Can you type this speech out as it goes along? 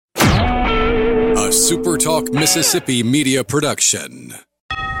SuperTalk Mississippi media production.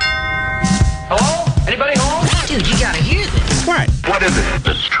 Hello? Anybody home? Dude, you gotta hear this. What? What is it?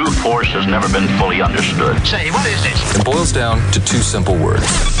 Its true force has never been fully understood. Say, what is this? It boils down to two simple words.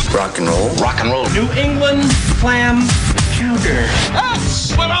 Rock and roll. Rock and roll. New England clam chowder.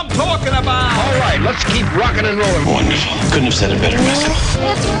 That's what I'm talking about. All right, let's keep rocking and rolling. Wonderful. Couldn't have said it better myself.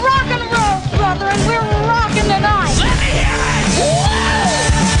 It's rock and roll, brother, and we're rocking tonight. Let me hear it!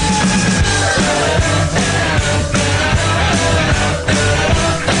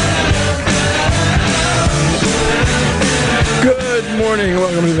 Good morning.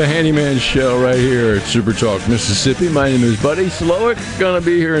 Welcome to the Handyman Show right here at Super Talk, Mississippi. My name is Buddy Slowick. Gonna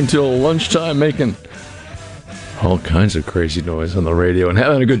be here until lunchtime making all kinds of crazy noise on the radio and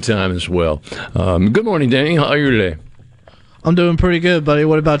having a good time as well. Good morning, Danny. How are you today? I'm doing pretty good, buddy.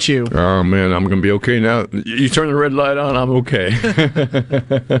 What about you? Oh, man, I'm going to be okay now. You turn the red light on, I'm okay.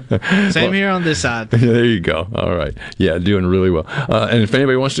 Same here on this side. There you go. All right. Yeah, doing really well. And if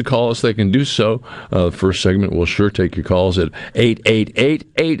anybody wants to call us, they can do so. First segment, we'll sure take your calls at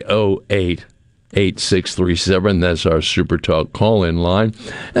 888-808-8637. That's our Super Talk call-in line.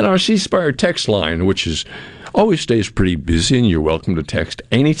 And our C-Spire text line, which is always stays pretty busy, and you're welcome to text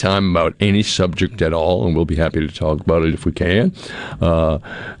anytime about any subject at all, and we'll be happy to talk about it if we can.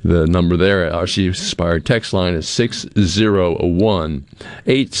 The number there at our C-Spire text line is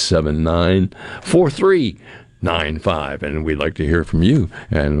 601-879-4395, and we'd like to hear from you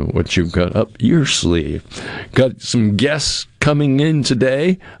and what you've got up your sleeve. Got some guests coming in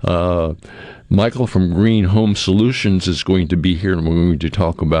today. Michael from Green Home Solutions is going to be here, and we're going to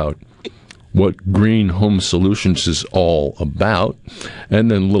talk about what Green Home Solutions is all about. And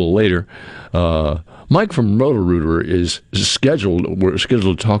then a little later, Mike from Roto-Rooter is scheduled. We're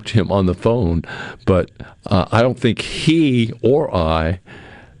scheduled to talk to him on the phone, but I don't think he or I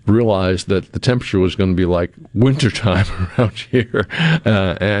realized that the temperature was going to be like wintertime around here.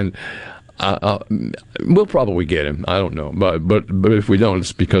 And we'll probably get him. I don't know, but if we don't,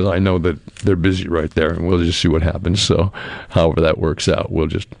 it's because I know that they're busy right there, and we'll just see what happens. So, however that works out, we'll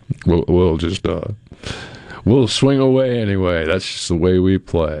swing away anyway. That's just the way we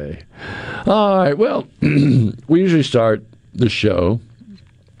play. All right. Well, we usually start the show,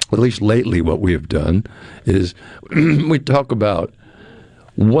 at least lately. What we have done is we talk about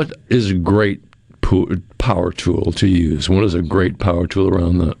what is a great power tool to use. What is a great power tool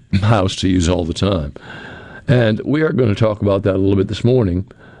around the house to use all the time? And we are going to talk about that a little bit this morning.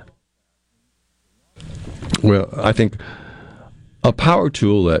 Well, I think a power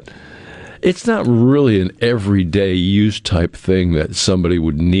tool that it's not really an everyday use type thing that somebody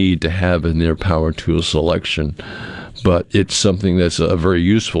would need to have in their power tool selection, but it's something that's a very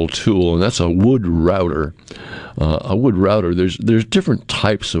useful tool, and that's a wood router. A wood router, there's different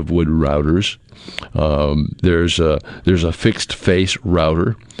types of wood routers. There's a fixed face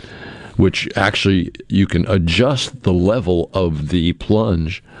router, which actually you can adjust the level of the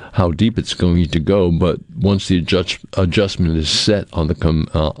plunge, how deep it's going to go. But once the adjustment is set on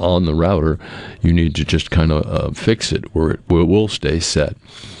the router, you need to just kind of fix it where it will stay set.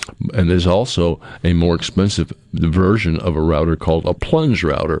 And there's also a more expensive version of a router called a plunge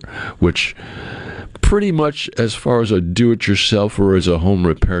router, which pretty much, as far as a do-it-yourself or as a home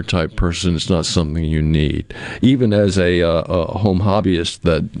repair type person, it's not something you need. Even as a home hobbyist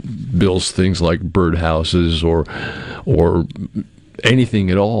that builds things like birdhouses or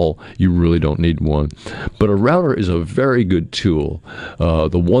anything at all, you really don't need one. But a router is a very good tool. The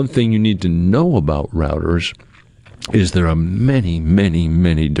one thing you need to know about routers is there are many, many,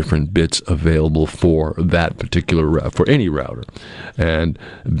 many different bits available for that particular for any router. And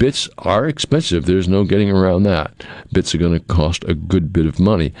bits are expensive. There's no getting around that. Bits are going to cost a good bit of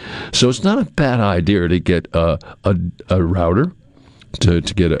money. So it's not a bad idea to get a router, to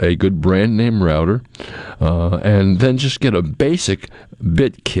get a good brand name router, and then just get a basic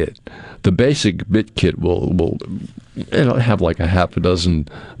bit kit. The basic bit kit will it'll have like a half a dozen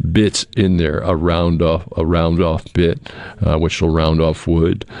bits in there, a round off bit, which will round off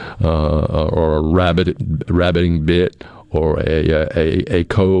wood, or a rabbiting bit, or a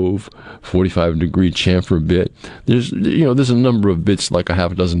cove, 45-degree chamfer bit. There's a number of bits, like a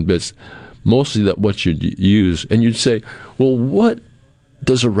half a dozen bits, mostly that what you'd use. And you'd say, well, what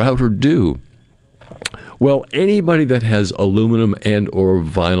does a router do? Well, anybody that has aluminum and or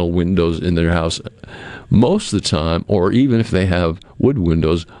vinyl windows in their house, most of the time, or even if they have wood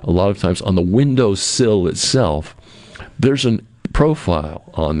windows, a lot of times on the window sill itself, there's a profile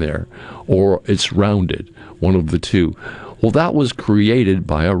on there, or it's rounded, one of the two. Well, that was created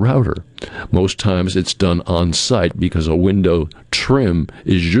by a router. Most times it's done on site because a window trim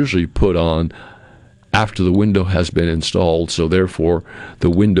is usually put on after the window has been installed, so therefore the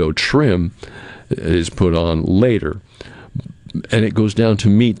window trim is put on later. And it goes down to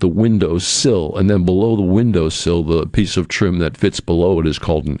meet the window sill, and then below the window sill, the piece of trim that fits below it is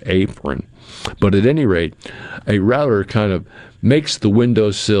called an apron. But at any rate, a router kind of makes the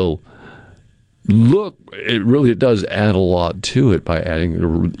window sill look, it does add a lot to it by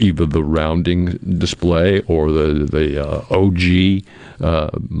adding either the rounding display or the OG.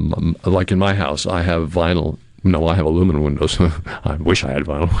 Like in my house, I have vinyl. No, I have aluminum windows. I wish I had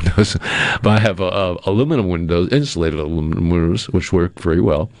vinyl windows. But I have aluminum windows, insulated aluminum windows, which work very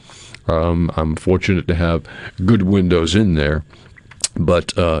well. I'm fortunate to have good windows in there.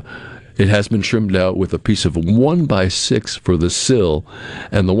 But it has been trimmed out with a piece of 1x6 for the sill,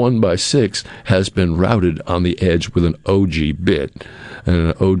 and the 1x6 has been routed on the edge with an OG bit. And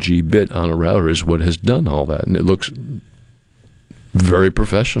an OG bit on a router is what has done all that, and it looks very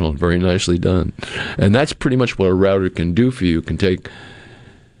professional, very nicely done. And that's pretty much what a router can do for you. It can take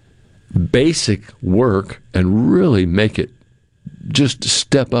basic work and really make it just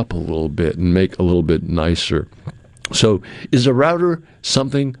step up a little bit and make a little bit nicer. So is a router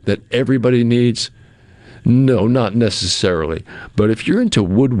something that everybody needs? No, not necessarily. But if you're into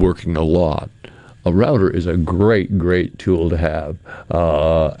woodworking a lot, a router is a great, great tool to have.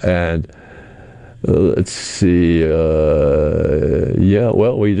 Let's see. We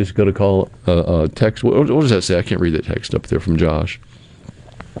just got to call text. What does that say? I can't read the text up there from Josh.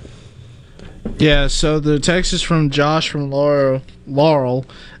 Yeah, so the text is from Josh from Laurel.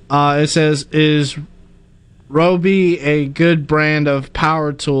 It says, is Ryobi a good brand of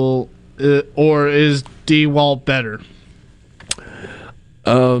power tool, or is DeWalt better?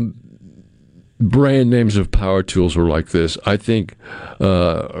 Brand names of power tools are like this. I think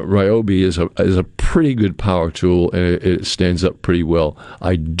Ryobi is a pretty good power tool, and it stands up pretty well.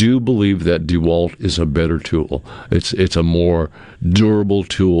 I do believe that DeWalt is a better tool. It's a more durable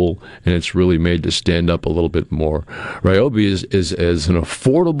tool, and it's really made to stand up a little bit more. Ryobi is an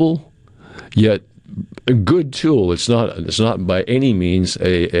affordable yet a good tool. It's not by any means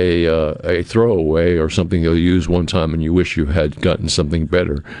a throwaway or something you'll use one time and you wish you had gotten something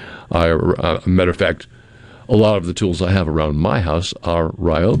better. Matter of fact, a lot of the tools I have around my house are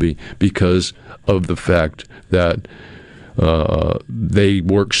Ryobi because of the fact that they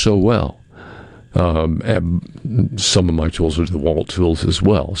work so well. And some of my tools are DeWalt tools as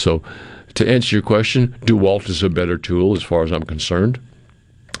well. So to answer your question, DeWalt is a better tool as far as I'm concerned.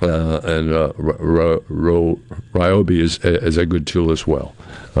 And Ryobi is a good tool as well,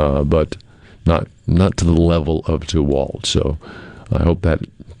 but not to the level of DeWalt. So I hope that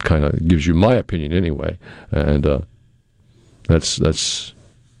kind of gives you my opinion anyway, and that's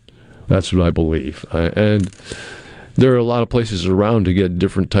what I believe. And there are a lot of places around to get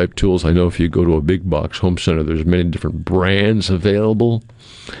different type tools. I know if you go to a big box home center, there's many different brands available.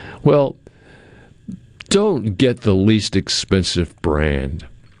 Well, don't get the least expensive brand,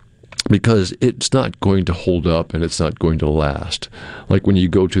 because it's not going to hold up and it's not going to last. Like when you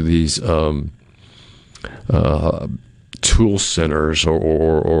go to these tool centers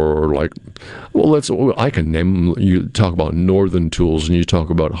or like, well, I can name them. You talk about Northern Tools and you talk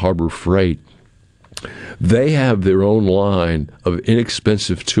about Harbor Freight. They have their own line of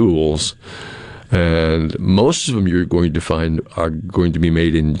inexpensive tools, and most of them you're going to find are going to be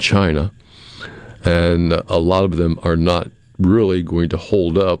made in China, and a lot of them are not really going to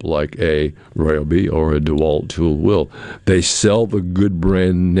hold up like a Ryobi or a DeWalt tool will. They sell the good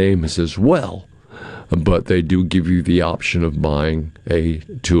brand names as well, but they do give you the option of buying a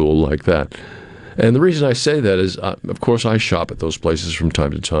tool like that. And the reason I say that is, of course, I shop at those places from time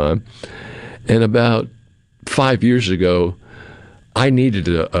to time. And about 5 years ago, I needed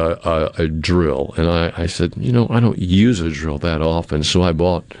a drill. And I said, I don't use a drill that often. So I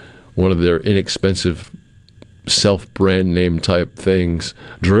bought one of their inexpensive self-brand name type things,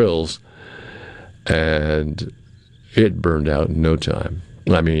 drills, and it burned out in no time.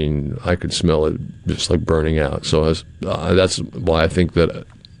 I mean, I could smell it just like burning out. So that's why I think that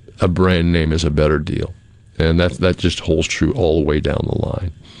a brand name is a better deal. And that just holds true all the way down the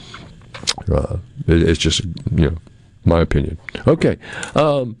line. It's just, my opinion. Okay.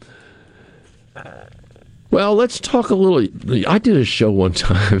 Well, let's talk a little. I did a show one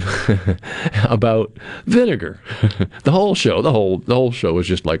time about vinegar. The whole show was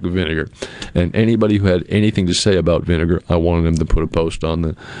just like vinegar. And anybody who had anything to say about vinegar, I wanted them to put a post on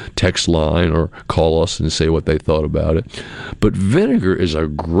the text line or call us and say what they thought about it. But vinegar is a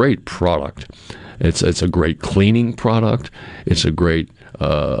great product. It's a great cleaning product. It's a great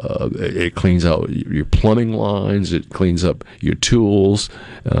It cleans out your plumbing lines. It cleans up your tools.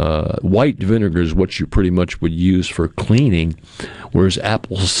 White vinegar is what you pretty much would use for cleaning, whereas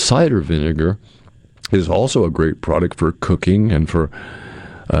apple cider vinegar is also a great product for cooking and for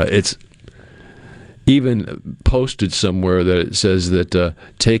it's even posted somewhere that it says that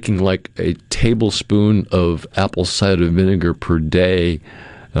taking like a tablespoon of apple cider vinegar per day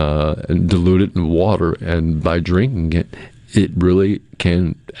and dilute it in water, and by drinking it, it really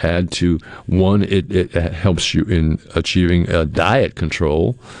can add to, one, it helps you in achieving diet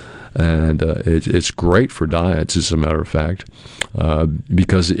control, and it's great for diets, as a matter of fact,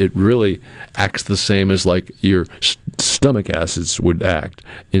 because it really acts the same as like your stomach acids would act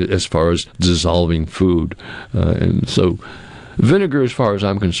as far as dissolving food. And so vinegar, as far as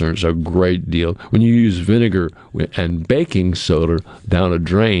I'm concerned, is a great deal. When you use vinegar and baking soda down a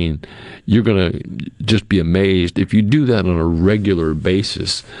drain, you're going to just be amazed. If you do that on a regular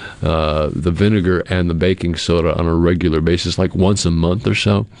basis, the vinegar and the baking soda on a regular basis, like once a month or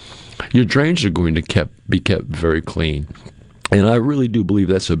so, your drains are going to be kept very clean. And I really do believe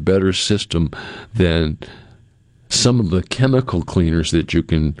that's a better system than some of the chemical cleaners that you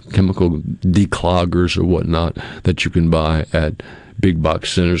can, chemical decloggers or whatnot, that you can buy at big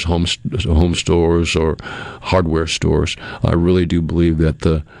box centers, home stores, or hardware stores. I really do believe that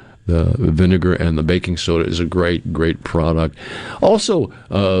the vinegar and the baking soda is a great product. Also,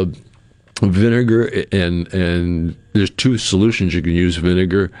 vinegar and there's two solutions you can use: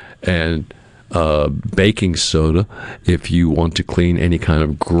 vinegar and baking soda if you want to clean any kind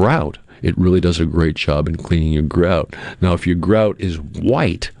of grout. It really does a great job in cleaning your grout. Now, if your grout is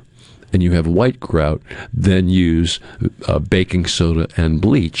white and you have white grout, then use baking soda and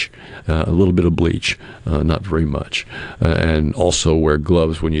bleach, a little bit of bleach, not very much. And also wear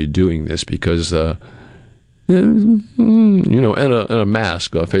gloves when you're doing this, because and a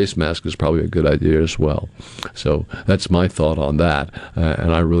mask, a face mask, is probably a good idea as well. So that's my thought on that.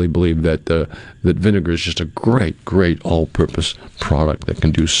 And I really believe that that vinegar is just a great all-purpose product that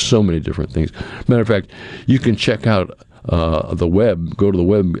can do so many different things. Matter of fact, you can check out the web. Go to the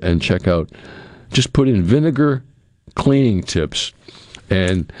web and check out. Just put in vinegar cleaning tips,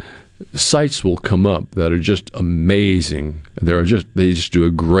 and sites will come up that are just amazing. They just do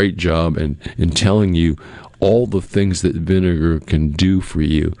a great job in telling you all the things that vinegar can do for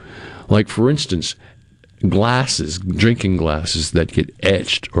you. Like, for instance, glasses, drinking glasses that get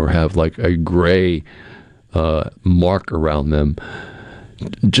etched or have like a gray mark around them.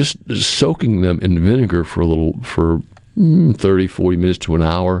 Just soaking them in vinegar for 30, 40 minutes to an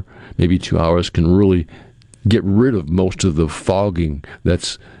hour, maybe 2 hours, can really get rid of most of the fogging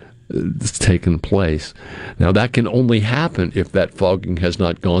that's taken place. Now, that can only happen if that fogging has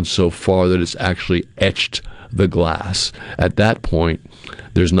not gone so far that it's actually etched the glass. At that point,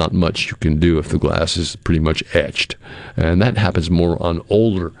 there's not much you can do if the glass is pretty much etched. And that happens more on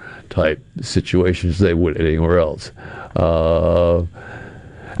older type situations than they would anywhere else. And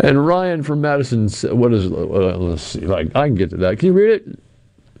Ryan from Madison, let's see, like, I can get to that. Can you read it?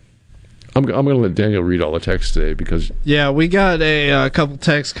 I'm going to let Daniel read all the text today because... Yeah, we got a couple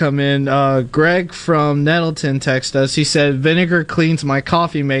texts come in. Greg from Nettleton texted us. He said, vinegar cleans my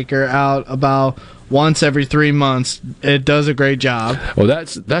coffee maker out about once every 3 months. It does a great job. Well,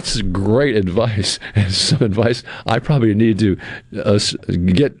 that's great advice, and some advice I probably need to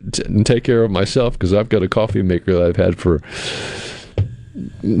get and take care of myself, because I've got a coffee maker that I've had for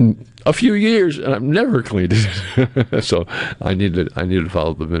a few years, and I've never cleaned it. So I need to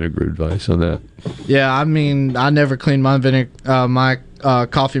follow the vinegar advice on that. Yeah, I mean, I never clean my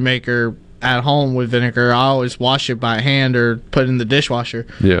coffee maker at home with vinegar. I always wash it by hand or put it in the dishwasher.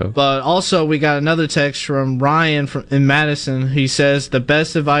 Yeah. But also, we got another text from Ryan in Madison. He says, the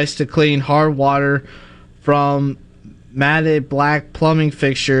best advice to clean hard water from matted black plumbing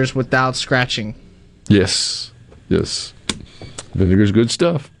fixtures without scratching. Yes. Vinegar's good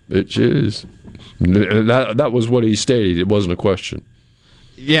stuff. It is. That was what he stated. It wasn't a question.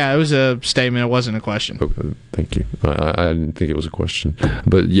 Yeah, it was a statement. It wasn't a question. Okay, thank you. I didn't think it was a question.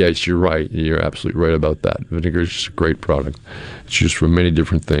 But yes, you're right. You're absolutely right about that. Vinegar is just a great product. It's used for many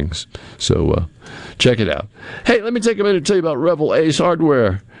different things. So check it out. Hey, let me take a minute to tell you about Revel Ace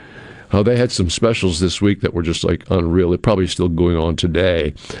Hardware. They had some specials this week that were just like unreal. They're probably still going on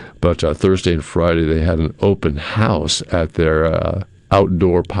today. But Thursday and Friday, they had an open house at their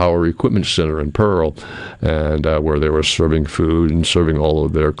outdoor power equipment center in Pearl, and where they were serving food and serving all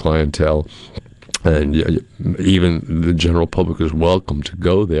of their clientele. and even the general public is welcome to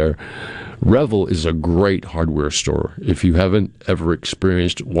go there. Revel is a great hardware store. If you haven't ever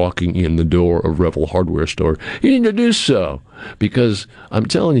experienced walking in the door of Revel Hardware Store, you need to do so, because I'm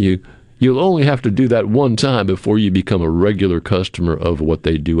telling you, you'll only have to do that one time before you become a regular customer of what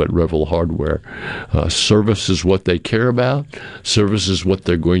they do at Revel Hardware. Service is what they care about. Service is what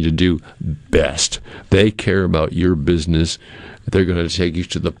they're going to do best. They care about your business. They're going to take you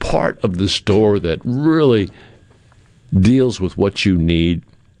to the part of the store that really deals with what you need,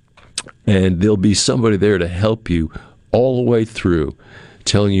 and there'll be somebody there to help you all the way through,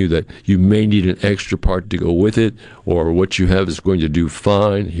 telling you that you may need an extra part to go with it, or what you have is going to do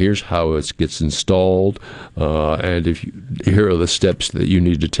fine. Here's how it gets installed, and here are the steps that you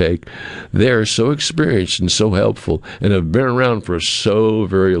need to take. They're so experienced and so helpful, and have been around for so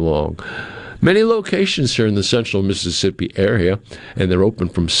very long. Many locations here in the central Mississippi area, and they're open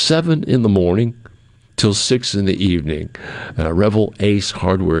from 7 in the morning till 6 in the evening. Revel Ace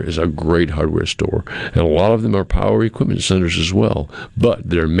Hardware is a great hardware store, and a lot of them are power equipment centers as well. But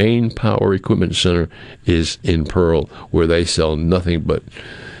their main power equipment center is in Pearl, where they sell nothing but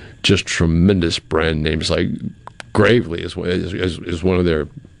just tremendous brand names. Like Gravely is one of their,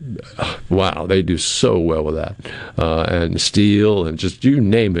 wow, they do so well with that. And Steel, and just you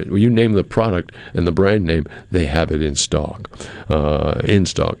name it. You name the product and the brand name, they have it in stock.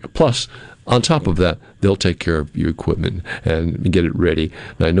 Plus, on top of that, they'll take care of your equipment and get it ready.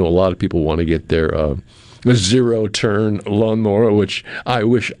 And I know a lot of people want to get their zero-turn lawnmower, which I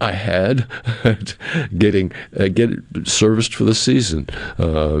wish I had, get it serviced for the season.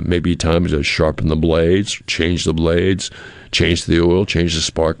 Maybe time to sharpen the blades, change the oil, change the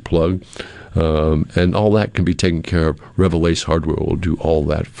spark plug, and all that can be taken care of. Revel Ace Hardware will do all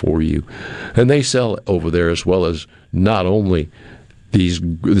that for you. And they sell over there, as well as not only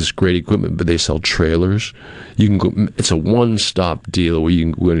this great equipment, but they sell trailers. You can go. It's a one-stop deal where you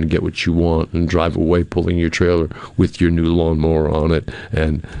can go in and get what you want and drive away pulling your trailer with your new lawnmower on it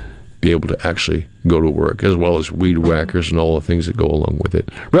and be able to actually go to work, as well as weed whackers and all the things that go along with it.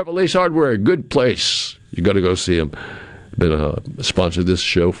 Revel Ace Hardware, good place. You got to go see them. Been a sponsor of this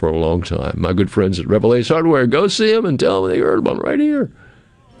show for a long time. My good friends at Revel Ace Hardware, go see them and tell them they heard about it right here.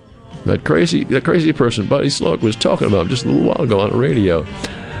 That crazy person Buddy Sloak was talking about just a little while ago on the radio.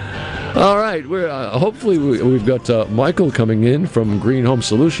 All right, hopefully we've got Michael coming in from Green Home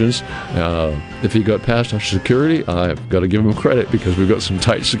Solutions. If he got past our security, I've got to give him credit, because we've got some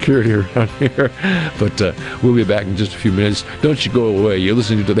tight security around here. But we'll be back in just a few minutes. Don't you go away. You're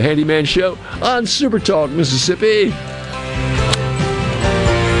listening to the Handyman Show on Super Talk Mississippi.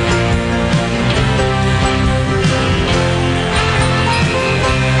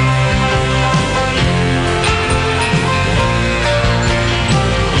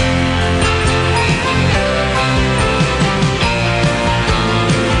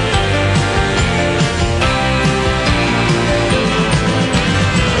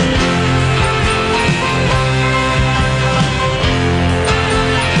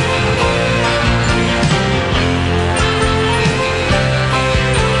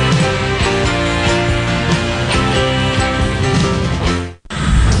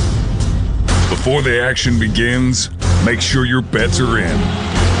 Before the action begins, make sure your bets are in.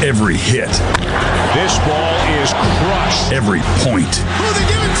 Every hit. This ball is crushed. Every point. Who they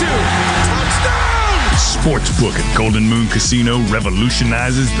give it to? Touchdown! Sportsbook at Golden Moon Casino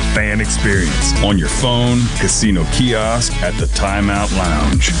revolutionizes the fan experience. On your phone, casino kiosk, at the Timeout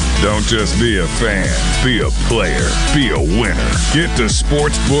Lounge. Don't just be a fan. Be a player. Be a winner. Get to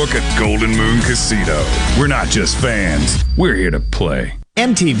Sportsbook at Golden Moon Casino. We're not just fans. We're here to play.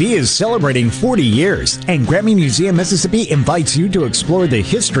 MTV is celebrating 40 years, and Grammy Museum Mississippi invites you to explore the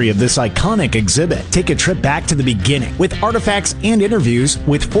history of this iconic exhibit. Take a trip back to the beginning with artifacts and interviews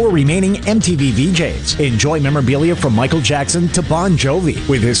with 4 remaining MTV VJs. Enjoy memorabilia from Michael Jackson to Bon Jovi,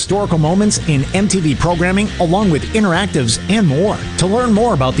 with historical moments in MTV programming along with interactives and more. To learn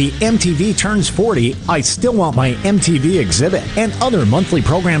more about the MTV Turns 40, I Still Want My MTV exhibit, and other monthly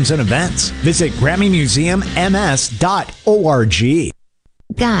programs and events, visit GrammyMuseumMS.org.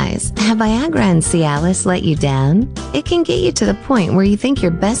 Guys, have Viagra and Cialis let you down? It can get you to the point where you think your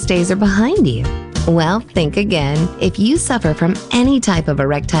best days are behind you. Well, think again. If you suffer from any type of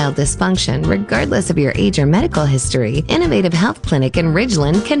erectile dysfunction, regardless of your age or medical history, Innovative Health Clinic in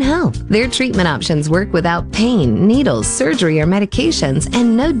Ridgeland can help. Their treatment options work without pain, needles, surgery, or medications,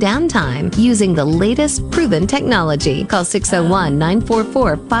 and no downtime, using the latest proven technology. Call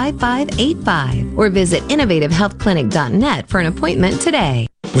 601-944-5585 or visit innovativehealthclinic.net for an appointment today.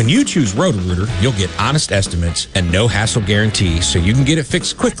 When you choose Roto-Rooter, you'll get honest estimates and no hassle guarantee, so you can get it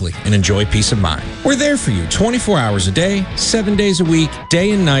fixed quickly and enjoy peace of mind. We're there for you 24 hours a day, 7 days a week,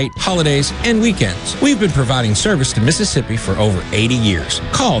 day and night, holidays, and weekends. We've been providing service to Mississippi for over 80 years.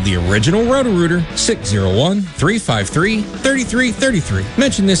 Call the original Roto-Rooter, 601-353-3333.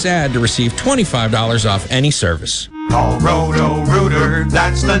 Mention this ad to receive $25 off any service. Call Roto-Rooter,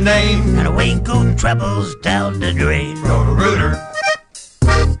 that's the name. And away go troubles down the drain. Roto-Rooter.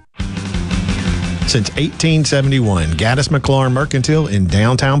 Since 1871, Gaddis McLaurin Mercantile in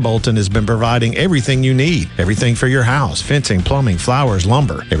downtown Bolton has been providing everything you need. Everything for your house, fencing, plumbing, flowers,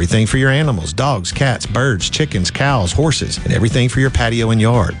 lumber. Everything for your animals, dogs, cats, birds, chickens, cows, horses. And everything for your patio and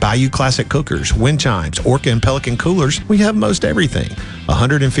yard. Bayou Classic cookers, wind chimes, Orca and Pelican coolers. We have most everything.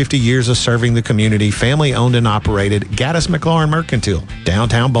 150 years of serving the community, family owned and operated. Gaddis McLaurin Mercantile,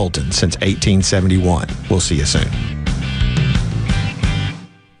 downtown Bolton since 1871. We'll see you soon.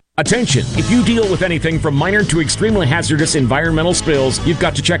 Attention! If you deal with anything from minor to extremely hazardous environmental spills, you've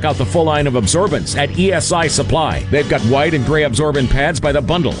got to check out the full line of absorbents at ESI Supply. They've got white and gray absorbent pads by the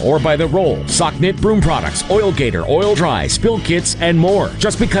bundle or by the roll, sock knit broom products, oil gator, oil dry, spill kits, and more.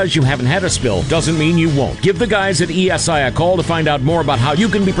 Just because you haven't had a spill doesn't mean you won't. Give the guys at ESI a call to find out more about how you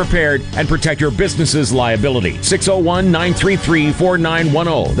can be prepared and protect your business's liability.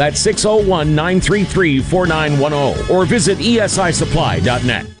 601-933-4910. That's 601-933-4910. Or visit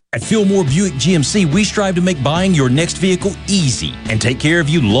esisupply.net. At Fillmore Buick GMC, we strive to make buying your next vehicle easy and take care of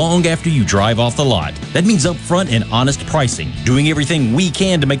you long after you drive off the lot. That means upfront and honest pricing, doing everything we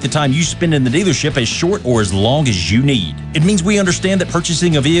can to make the time you spend in the dealership as short or as long as you need. It means we understand that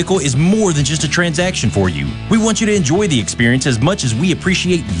purchasing a vehicle is more than just a transaction for you. We want you to enjoy the experience as much as we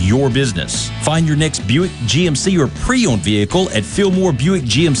appreciate your business. Find your next Buick, GMC, or pre-owned vehicle at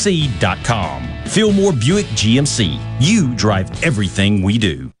FillmoreBuickGMC.com. Fillmore Buick GMC. You drive everything we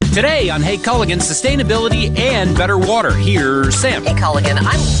do. Today on Hey Culligan, sustainability and better water. Here's Sam. Hey Culligan,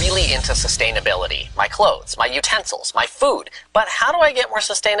 I'm really into sustainability. My clothes, my utensils, my food. But how do I get more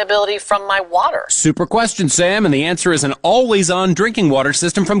sustainability from my water? Super question, Sam, and the answer is an always-on drinking water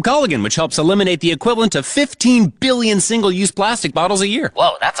system from Culligan, which helps eliminate the equivalent of 15 billion single-use plastic bottles a year.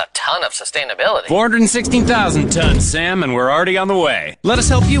 Whoa, that's a ton of sustainability. 416,000 tons, Sam, and we're already on the way. Let us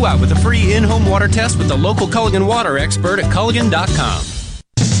help you out with a free in-home water test with the local Culligan water expert at Culligan.com.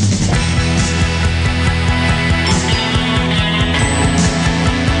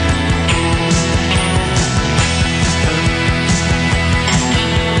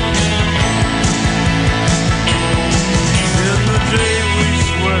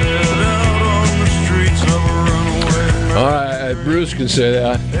 Bruce can say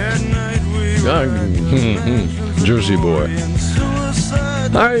that. Jersey boy.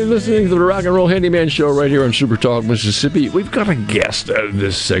 All right, listening to the Rock and Roll Handyman Show right here on Super Talk, Mississippi. We've got a guest in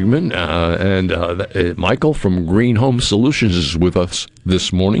this segment, and Michael from Green Home Solutions is with us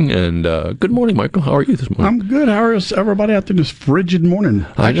this morning. And good morning, Michael. How are you this morning? I'm good. How is everybody out there this frigid morning?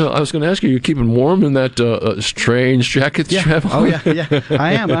 I know. I was going to ask you, you're keeping warm in that strange jacket that you have on? Oh, yeah.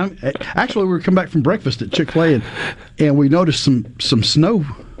 I am. Actually, we were coming back from breakfast at Chick-fil-A, and we noticed some snow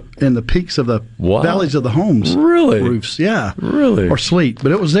in the peaks of the valleys of the homes. Really? Roofs, yeah. Really? Or sleet.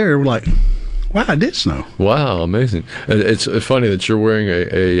 But it was there. We're like, wow, it did snow. Wow, amazing. It's funny that you're wearing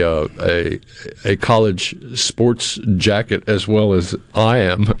a college sports jacket as well as I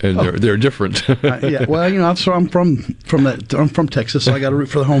am, and they're different. Yeah, well, I'm from Texas, so I got to root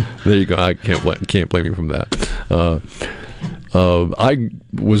for the home. There you go. I can't blame you from that. I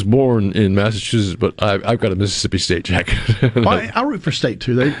was born in Massachusetts, but I've got a Mississippi State jacket. I root for State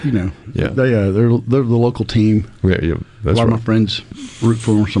too. They're the local team. Yeah, that's a lot of my friends root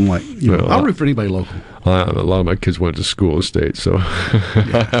for them. So I'm like, I'll root for anybody local. A lot of my kids went to school at State, so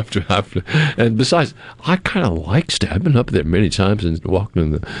I have to. And besides, I kind of like State. I've been up there many times and walked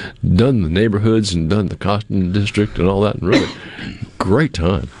done the neighborhoods and done the Cotton District and all that, and really great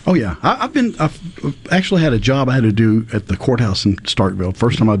time. Oh yeah, I've actually had a job I had to do at the courthouse in Starkville.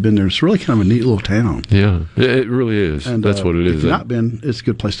 First time I've been there. It's really kind of a neat little town. Yeah, it really is. And that's what it is. If you've not been, it's a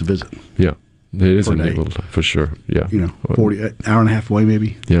good place to visit. Yeah, it is a neat little town for sure. Yeah, 40 hour and a half away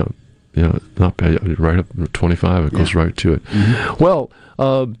maybe. Yeah. Yeah, not bad. Right up 25, it goes right to it. Mm-hmm. Well,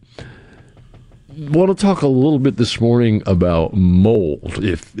 want to talk a little bit this morning about mold,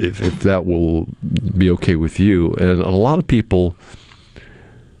 if that will be okay with you. And a lot of people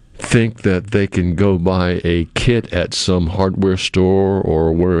think that they can go buy a kit at some hardware store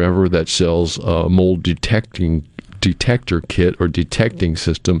or wherever that sells a mold detector kit or detecting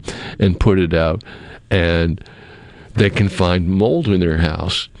system and put it out, and they can find mold in their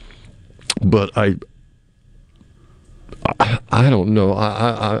house. But I don't know.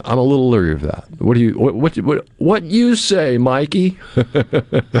 I'm a little leery of that. What you say, Mikey?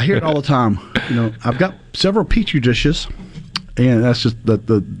 I hear it all the time. I've got several Petri dishes, and that's just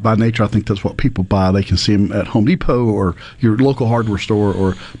by nature. I think that's what people buy. They can see them at Home Depot or your local hardware store,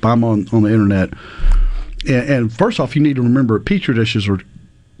 or buy them on the internet. And first off, you need to remember Petri dishes are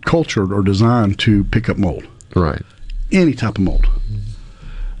cultured or designed to pick up mold. Right. Any type of mold.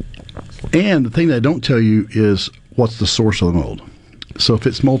 And the thing they don't tell you is what's the source of the mold. So if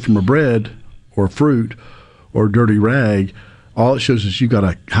it's mold from a bread or a fruit or a dirty rag, all it shows is you got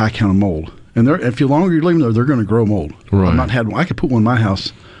a high count of mold. And if you longer you leave them there, they're going to grow mold. Right. I've not had one. I could put one in my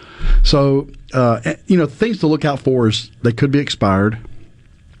house. So, things to look out for is they could be expired.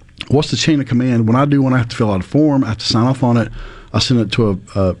 What's the chain of command? When I have to fill out a form, I have to sign off on it. I send it to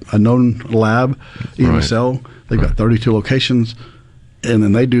a known lab, EMSL. They've got 32 locations. And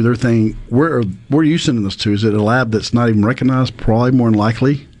then they do their thing. Where are you sending this to? Is it a lab that's not even recognized? Probably more than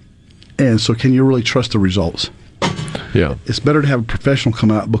likely. And so can you really trust the results? Yeah. It's better to have a professional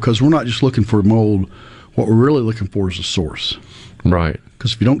come out, because we're not just looking for mold. What we're really looking for is a source. Right.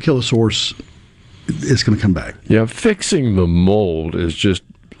 Because if you don't kill the source, it's going to come back. Yeah, fixing the mold is just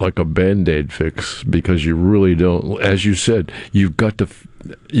like a Band-Aid fix, because you really don't, as you said, you've got to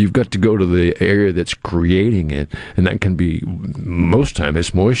go to the area that's creating it, and that can be, most time,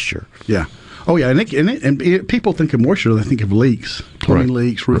 it's moisture. Yeah. Oh, yeah, and people think of moisture, they think of leaks, plumbing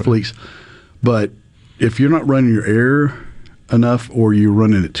leaks, roof leaks. But if you're not running your air enough, or you're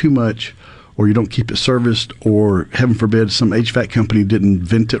running it too much, or you don't keep it serviced, or heaven forbid some HVAC company didn't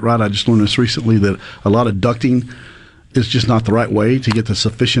vent it right. I just learned this recently, that a lot of ducting is just not the right way to get the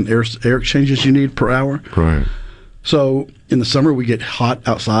sufficient air exchanges you need per hour. Right. So in the summer we get hot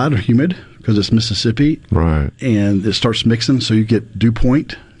outside or humid because it's Mississippi. Right. And it starts mixing, so you get dew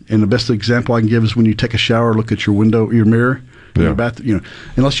point. And the best example I can give is when you take a shower, look at your window, your mirror, your bath.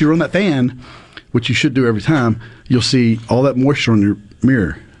 Unless you run that fan, which you should do every time, you'll see all that moisture on your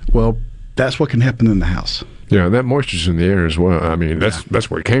mirror. Well, that's what can happen in the house. Yeah, that moisture's in the air as well. I mean, that's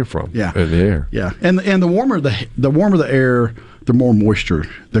where it came from. Yeah, in the air. Yeah, and the warmer the air, the more moisture.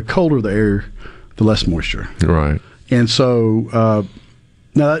 The colder the air, the less moisture. Right. And so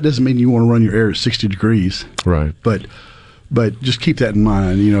now that doesn't mean you want to run your air at 60 degrees. Right. But just keep that in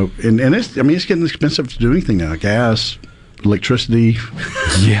mind. And it's getting expensive to do anything now. Gas, electricity.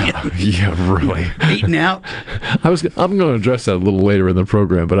 Yeah, really. Eating out. I'm going to address that a little later in the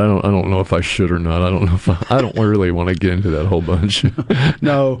program, but I don't know if I should or not. I don't know if I don't really want to get into that whole bunch.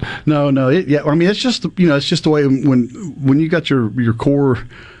 No. It's just it's just the way when you got your core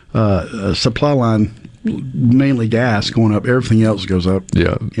supply line, mainly gas going up, everything else goes up.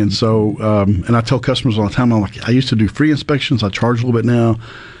 Yeah. And so and I tell customers all the time, I'm like, I used to do free inspections. I charge a little bit now,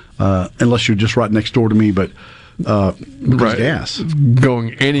 unless you're just right next door to me, but. Because gas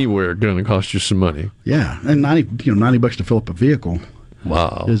going anywhere going to cost you some money. Yeah, and $90 to fill up a vehicle.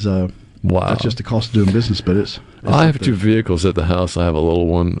 Wow, is that's just the cost of doing business. But it's I have two vehicles at the house. I have a little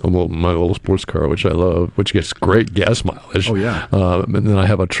one, my little sports car, which I love, which gets great gas mileage. Oh yeah. And then I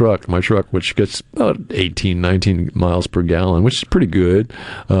have my truck, which gets about 18, 19 miles per gallon, which is pretty good.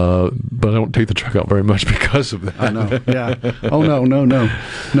 But I don't take the truck out very much because of that. I know. Yeah. Oh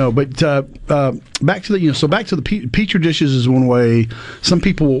no. But back to the Petri dishes is one way. Some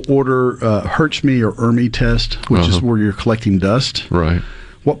people will order Hertzme or ERMI test, which is where you're collecting dust. Right.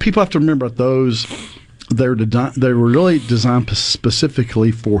 What people have to remember about those, they were really designed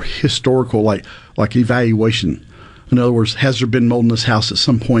specifically for historical, like evaluation. In other words, has there been mold in this house at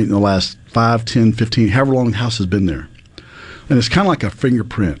some point in the last 5, 10, 15, however long the house has been there? And it's kind of like a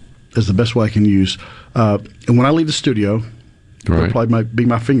fingerprint is the best way I can use. And when I leave the studio, they'll probably be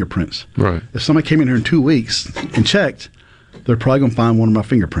my fingerprints. Right. If somebody came in here in 2 weeks and checked, they're probably going to find one of my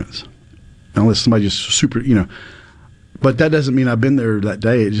fingerprints. Unless somebody just super, But that doesn't mean I've been there that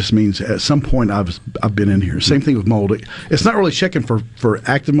day. It just means at some point I've been in here. Same thing with mold. It's not really checking for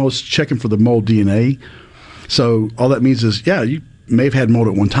active mold. It's checking for the mold DNA. So all that means is, you may have had mold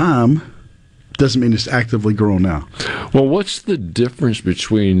at one time. Doesn't mean it's actively growing now. Well, what's the difference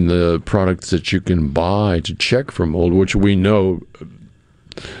between the products that you can buy to check for mold, which we know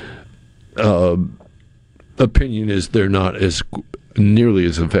opinion is they're not as nearly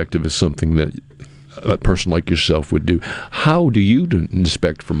as effective as something that a person like yourself would do. How do you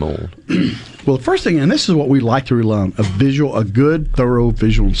inspect for mold? Well, the first thing, and this is what we like to rely on, a good, thorough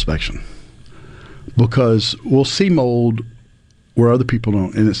visual inspection. Because we'll see mold where other people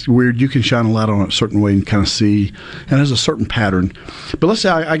don't. And it's weird. You can shine a light on it a certain way and kind of see. And there's a certain pattern. But let's say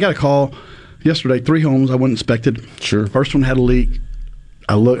I got a call yesterday, 3 homes I went and inspected. Sure. First one had a leak.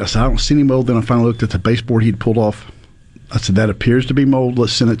 I said, I don't see any mold. Then I finally looked at the baseboard he'd pulled off I said, that appears to be mold.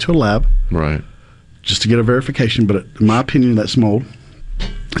 Let's send it to a lab. Right. Just to get a verification, but in my opinion, that's mold.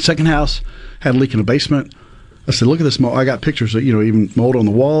 Second house had a leak in the basement. I said, look at this mold. I got pictures of, even mold on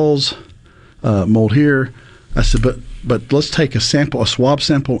the walls, mold here. I said, but let's take a swab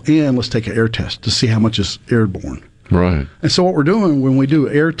sample, and let's take an air test to see how much is airborne. Right. And so what we're doing when we do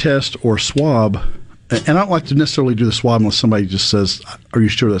air test or swab, and I don't like to necessarily do the swab unless somebody just says, are you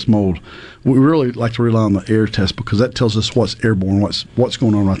sure that's mold? We really like to rely on the air test because that tells us what's airborne, what's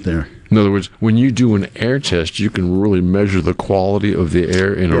going on right there. In other words, when you do an air test, you can really measure the quality of the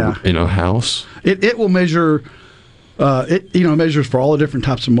air in a house. It will measure. It measures for all the different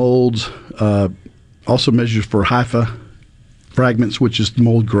types of molds. Also measures for hypha fragments, which is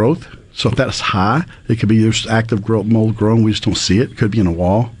mold growth. So if that's high, it could be there's active mold growing. We just don't see it. It could be in a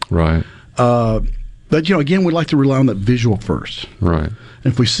wall. Right. But again, we like to rely on that visual first. Right.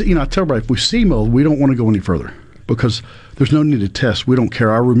 And if we see, I tell everybody, if we see mold, we don't want to go any further because there's no need to test. We don't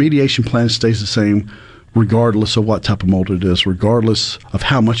care. Our remediation plan stays the same regardless of what type of mold it is, regardless of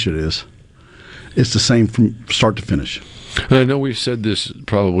how much it is. It's the same from start to finish. And I know we've said this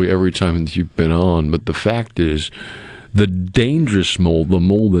probably every time that you've been on, but the fact is the dangerous mold, the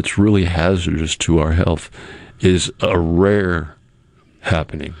mold that's really hazardous to our health, is a rare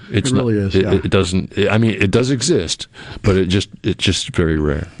happening. It really is. It doesn't. It does exist, but it's just very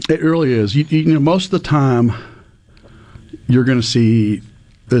rare. It really is. Most of the time, you're going to see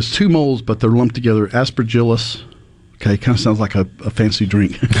there's two molds, but they're lumped together. Aspergillus. Okay, kind of sounds like a fancy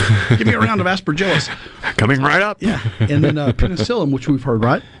drink. Give me a round of Aspergillus. Coming right up. Yeah, and then penicillium, which we've heard,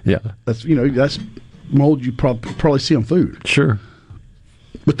 right? Yeah. That's mold you probably see on food. Sure.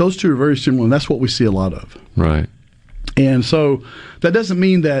 But those two are very similar, and that's what we see a lot of. Right. And so that doesn't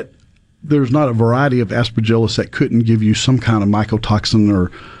mean that there's not a variety of Aspergillus that couldn't give you some kind of mycotoxin or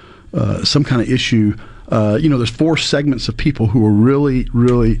some kind of issue. There's 4 segments of people who are really,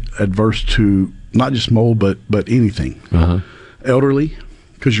 really adverse to not just mold, but anything. Uh-huh. Elderly,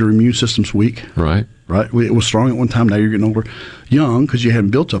 because your immune system's weak. Right. Right. It was strong at one time. Now you're getting older. Young, because you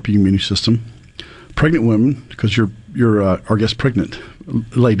haven't built up your immune system. Pregnant women, because you're I guess, pregnant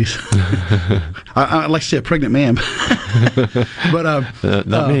ladies. I like to say a pregnant man. But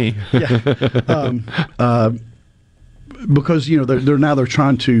not me. Yeah. Because they're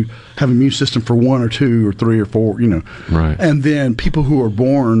trying to have an immune system for 1 or 2 or 3 or 4, right. And then people who are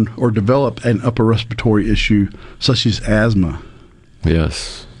born or develop an upper respiratory issue such as asthma.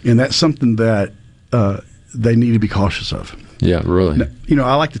 Yes. And that's something that they need to be cautious of. Yeah, really. Now,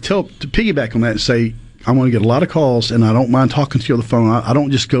 I like to piggyback on that and say I'm going to get a lot of calls, and I don't mind talking to you on the phone. I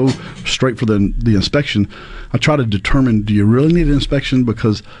don't just go straight for the inspection. I try to determine, do you really need an inspection?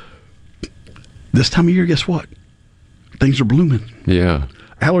 Because this time of year, guess what? Things are blooming. Yeah.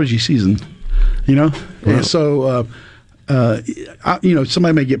 Allergy season, Well, and so,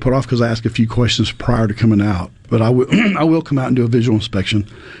 somebody may get put off because I ask a few questions prior to coming out. But I will come out and do a visual inspection.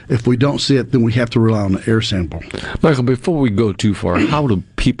 If we don't see it, then we have to rely on the air sample. Michael, before we go too far, how do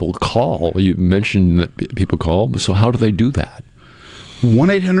people call? You mentioned that people call, so how do they do that?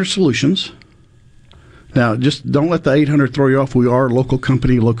 1-800-SOLUTIONS. Now, just don't let the 800 throw you off. We are a local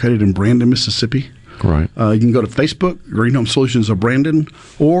company located in Brandon, Mississippi. Right. You can go to Facebook, Green Home Solutions of Brandon,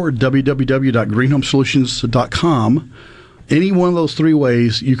 or www.greenhomesolutions.com. Any one of those 3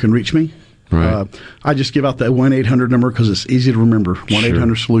 ways you can reach me. Right. I just give out that 1-800 number because it's easy to remember,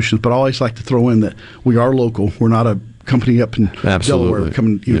 1-800-SOLUTIONS. But I always like to throw in that we are local. We're not a company up in Delaware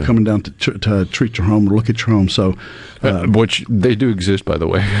coming down to treat your home or look at your home. So, which they do exist, by the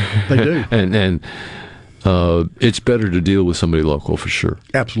way. They do. and it's better to deal with somebody local for sure.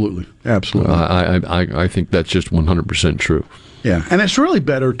 Absolutely. I think that's just 100% true. Yeah, and it's really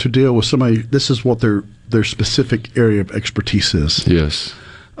better to deal with somebody. This is what their specific area of expertise is. Yes.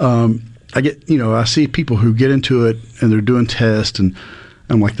 I see people who get into it and they're doing tests, and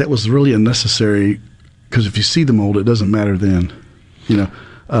I'm like, that was really unnecessary because if you see the mold, it doesn't matter then.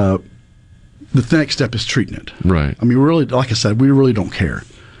 The next step is treating it. Right. I mean, really, like I said, we really don't care.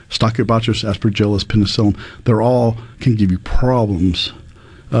 Stachybotrys, Aspergillus, penicillium, they're all can give you problems.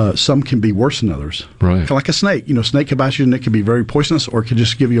 Some can be worse than others. Right. Kind of like a snake. Snake can bite you and it can be very poisonous, or it can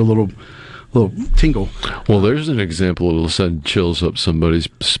just give you a little tingle. Well, there's an example that'll send chills up somebody's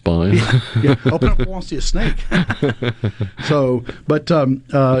spine. Yeah. Open up and want to see a snake. So, but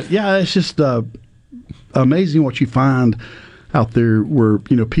it's just amazing what you find out there where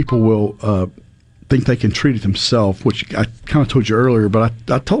people will think they can treat it themselves, which I kind of told you earlier. But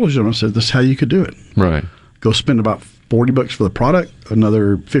I told you, I said this is how you could do it. Right. Go spend about $40 for the product,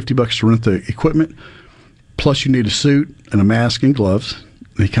 another $50 to rent the equipment. Plus, you need a suit and a mask and gloves.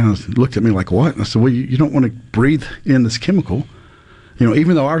 he kind of looked at me like, what? And I said, well, you don't want to breathe in this chemical.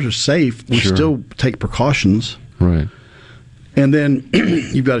 Even though ours are safe, we still take precautions. Right. And then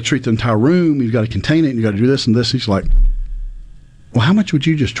you've got to treat the entire room. You've got to contain it. And you've got to do this and this. He's like, well, how much would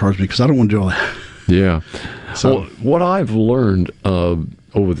you just charge me? Because I don't want to do all that. Yeah. So well, what I've learned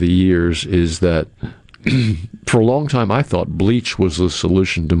over the years is that for a long time I thought bleach was the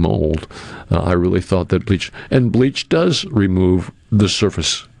solution to mold. I really thought that bleach does remove the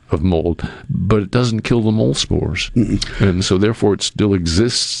surface of mold, but it doesn't kill the mold spores. And so therefore it still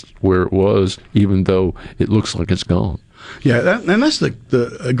exists where it was, even though it looks like it's gone. Yeah, and that's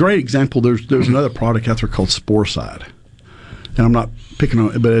a great example. There's another product out there called Sporecide. And I'm not picking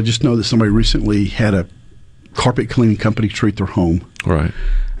on it, but I just know that somebody recently had a carpet cleaning company treat their home. Right.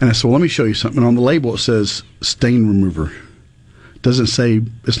 And I said, well, let me show you something. On the label, it says stain remover. It doesn't say,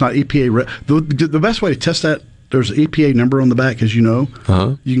 it's not EPA. The best way to test that, there's an EPA number on the back, as you know.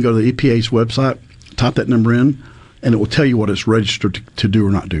 You can go to the EPA's website, type that number in, and it will tell you what it's registered to do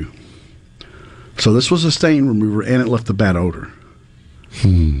or not do. So this was a stain remover, and it left a bad odor.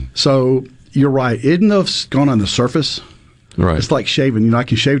 So you're right. Even though it's gone on the surface, right, it's like shaving. I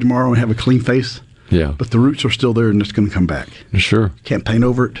can shave tomorrow and have a clean face. Yeah. But the roots are still there, and it's going to come back. Sure. Can't paint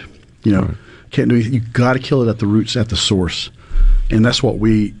over it. Right. Can't do anything. You got to kill it at the roots, at the source, and that's what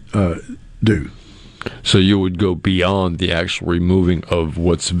we do. So you would go beyond the actual removing of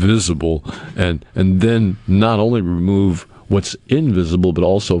what's visible, and then not only remove what's invisible, but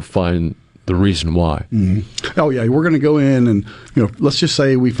also find the reason why. Oh yeah, we're going to go in and let's just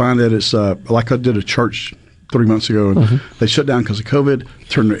say we find that it's like I did a church 3 months ago, and they shut down because of COVID.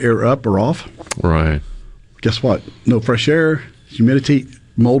 Turn the air up or off. Right. Guess what? No fresh air, humidity.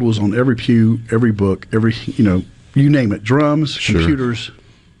 Mold was on every pew, every book, every you name it. Drums, computers,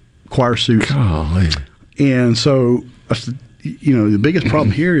 choir suits. Golly. And so, the biggest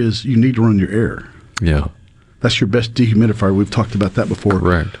problem here is you need to run your air. Yeah. That's your best dehumidifier. We've talked about that before.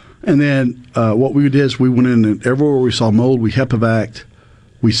 Correct. And then what we did is we went in and everywhere we saw mold, we HEPA-vac'd.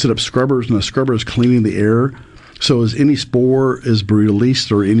 We set up scrubbers, and the scrubber is cleaning the air. So as any spore is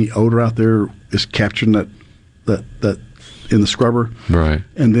released or any odor out there is capturing that in the scrubber. Right.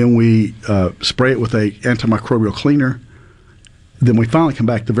 And then we spray it with a antimicrobial cleaner. Then we finally come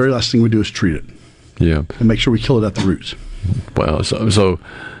back. The very last thing we do is treat it. Yeah. And make sure we kill it at the roots. Well, so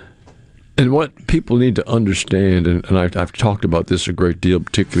and what people need to understand, and I've talked about this a great deal,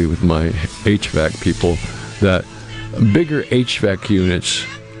 particularly with my HVAC people, that bigger HVAC units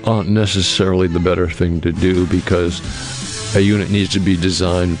aren't necessarily the better thing to do because a unit needs to be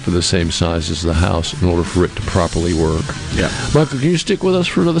designed for the same size as the house in order for it to properly work. Yeah. Michael, can you stick with us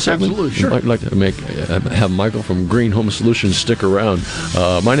for another segment? Absolutely, sure. I'd like to have Michael from Green Home Solutions stick around.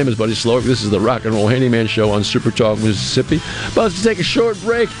 My name is Buddy Slowick. This is the Rock and Roll Handyman Show on Super Talk Mississippi. About to take a short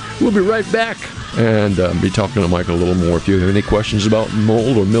break. We'll be right back and be talking to Michael a little more. If you have any questions about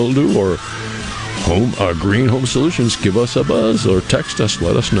mold or mildew or Green Home Solutions, give us a buzz or text us.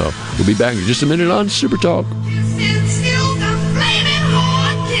 Let us know. We'll be back in just a minute on Super Talk.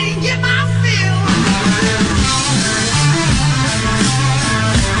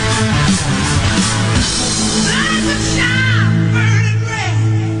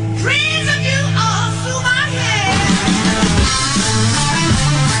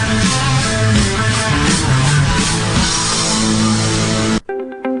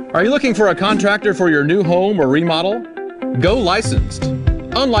 Are you looking for a contractor for your new home or remodel? Go licensed.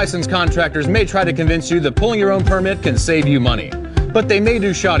 Unlicensed contractors may try to convince you that pulling your own permit can save you money, but they may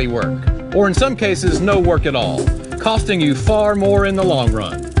do shoddy work, or in some cases, no work at all, costing you far more in the long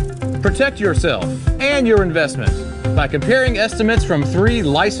run. Protect yourself and your investment by comparing estimates from 3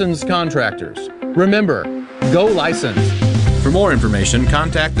 licensed contractors. Remember, go licensed. For more information,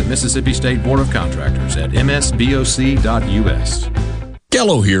 contact the Mississippi State Board of Contractors at msboc.us.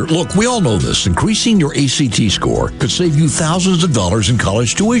 Gallo here. Look, we all know this. Increasing your ACT score could save you thousands of dollars in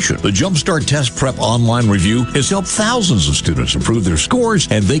college tuition. The Jumpstart Test Prep online review has helped thousands of students improve their scores,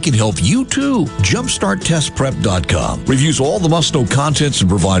 and they can help you too. JumpstartTestPrep.com reviews all the must-know contents and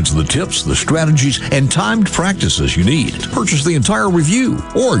provides the tips, the strategies, and timed practices you need. Purchase the entire review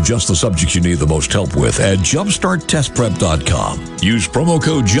or just the subjects you need the most help with at JumpstartTestPrep.com. Use promo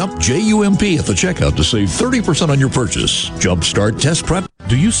code JUMP, J-U-M-P, at the checkout to save 30% on your purchase. JumpstartTestPrep.com.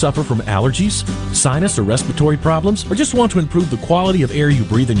 Do you suffer from allergies, sinus, or respiratory problems, or just want to improve the quality of air you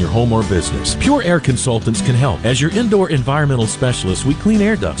breathe in your home or business? Pure Air Consultants can help. As your indoor environmental specialist, we clean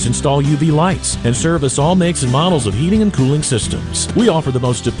air ducts, install UV lights, and service all makes and models of heating and cooling systems. We offer the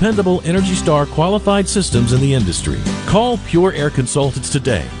most dependable Energy Star qualified systems in the industry. Call Pure Air Consultants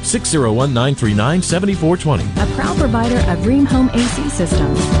today, 601-939-7420. A proud provider of Rheem Home AC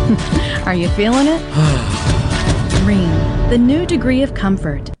systems. Are you feeling it? Rheem, the new degree of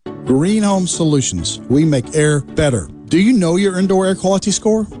comfort. Green Home Solutions. We make air better. Do you know your indoor air quality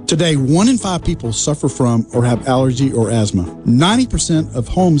score? Today, 1 in 5 people suffer from or have allergy or asthma. 90% of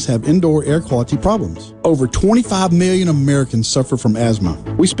homes have indoor air quality problems. Over 25 million Americans suffer from asthma.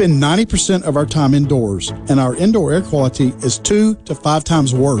 We spend 90% of our time indoors, and our indoor air quality is 2 to 5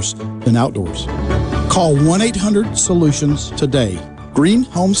 times worse than outdoors. Call 1-800-SOLUTIONS today. Green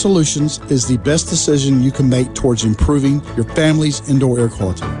Home Solutions is the best decision you can make towards improving your family's indoor air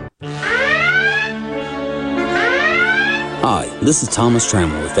quality. Hi, this is Thomas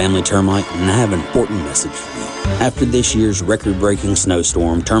Trammell with Family Termite, and I have an important message for you. After this year's record-breaking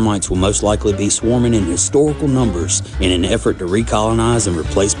snowstorm, termites will most likely be swarming in historical numbers in an effort to recolonize and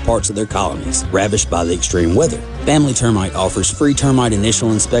replace parts of their colonies ravaged by the extreme weather. Family Termite offers free termite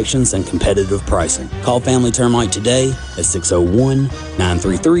initial inspections and competitive pricing. Call Family Termite today at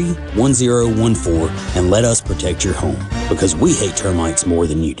 601-933-1014 and let us protect your home, because we hate termites more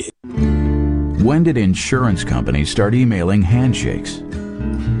than you do. When did insurance companies start emailing handshakes?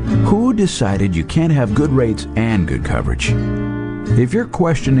 Who decided you can't have good rates and good coverage? If you're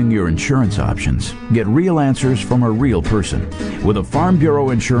questioning your insurance options, get real answers from a real person. With a Farm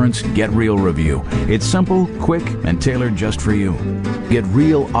Bureau Insurance Get Real review. It's simple, quick, and tailored just for you. Get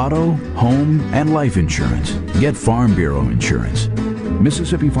real auto, home, and life insurance. Get Farm Bureau Insurance.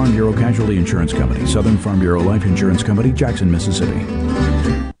 Mississippi Farm Bureau Casualty Insurance Company, Southern Farm Bureau Life Insurance Company, Jackson, Mississippi.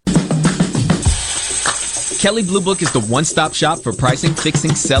 Kelley Blue Book is the one-stop shop for pricing,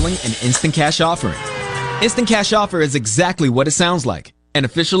 fixing, selling, and instant cash offering. Instant Cash Offer is exactly what it sounds like. An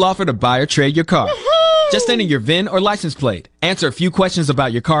official offer to buy or trade your car. Just enter your VIN or license plate, answer a few questions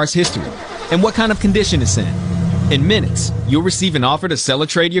about your car's history, and what kind of condition it's in. In minutes, you'll receive an offer to sell or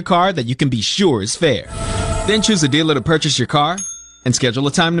trade your car that you can be sure is fair. Then choose a dealer to purchase your car and schedule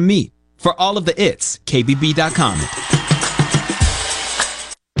a time to meet. For all of the its, KBB.com.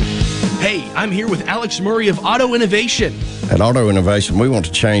 Hey, I'm here with Alex Murray of Auto Innovation. At Auto Innovation, we want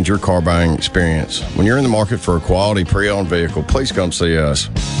to change your car buying experience. When you're in the market for a quality pre-owned vehicle, please come see us.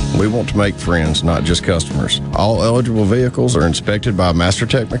 We want to make friends, not just customers. All eligible vehicles are inspected by a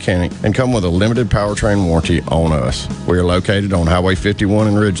MasterTech mechanic and come with a limited powertrain warranty on us. We are located on Highway 51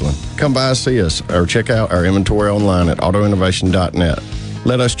 in Ridgeland. Come by and see us or check out our inventory online at autoinnovation.net.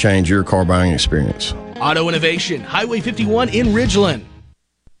 Let us change your car buying experience. Auto Innovation, Highway 51 in Ridgeland.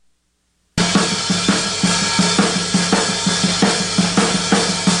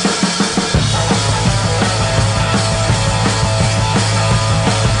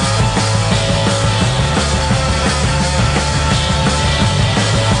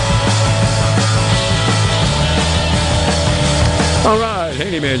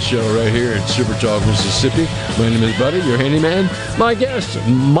 Handyman Show right here in Super Talk, Mississippi. My name is Buddy, your handyman. My guest,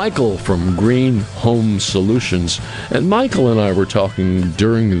 Michael from Green Home Solutions. And Michael and I were talking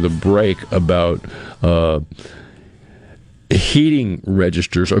during the break about heating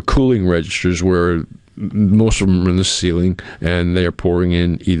registers or cooling registers where most of them are in the ceiling and they are pouring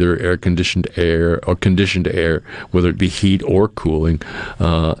in either air-conditioned air or conditioned air, whether it be heat or cooling.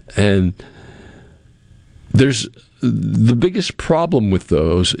 And there's the biggest problem with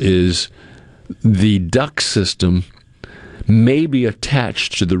those is the duct system may be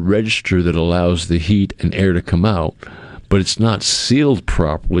attached to the register that allows the heat and air to come out, but it's not sealed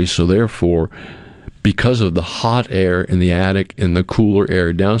properly, so therefore, because of the hot air in the attic and the cooler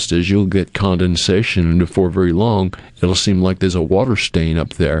air downstairs, you'll get condensation, and before very long, it'll seem like there's a water stain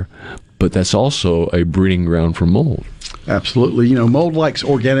up there, but that's also a breeding ground for mold. Absolutely. You know, mold likes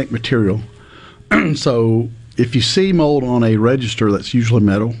organic material, so if you see mold on a register that's usually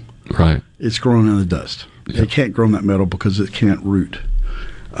metal, right, it's growing in the dust. It can't grow in that metal because it can't root.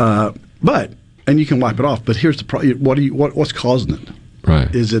 And you can wipe it off. But here's the problem: what's causing it?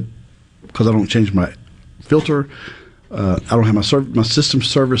 Right? Is it because I don't change my filter? I don't have my system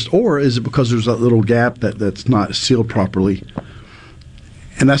serviced, or is it because there's that little gap that's not sealed properly?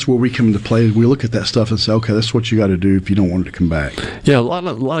 And that's where we come into play. We look at that stuff and say, okay, that's what you got to do if you don't want it to come back. Yeah, a lot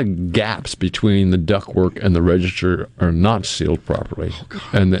of gaps between the ductwork and the register are not sealed properly.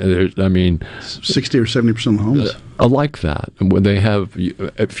 And there's, 60 or 70% of the homes are like that. And when they have,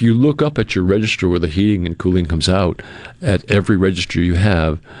 if you look up at your register where the heating and cooling comes out, at every register you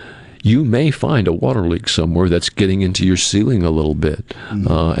have, you may find a water leak somewhere that's getting into your ceiling a little bit,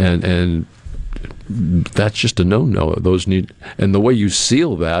 and that's just a no-no. Those need, and the way you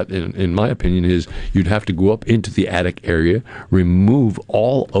seal that, in my opinion, is you'd have to go up into the attic area, remove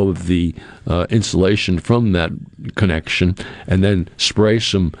all of the insulation from that connection, and then spray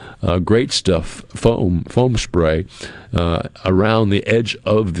some great stuff, foam spray, around the edge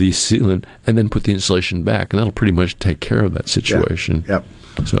of the ceiling, and then put the insulation back, and that'll pretty much take care of that situation. Yep.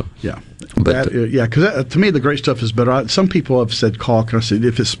 So but because to me the great stuff is better. Some people have said caulk, and I said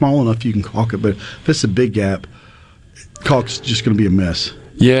if it's small enough you can caulk it, but if it's a big gap, caulk's just going to be a mess.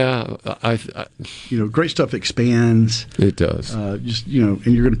 Yeah, I great stuff expands. It does. And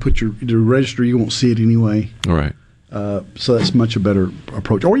you're going to put the register, you won't see it anyway. All right. So that's much a better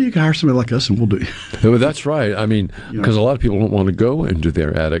approach. Or you can hire somebody like us, and we'll do it. Well, that's right. I mean, because a lot of people don't want to go into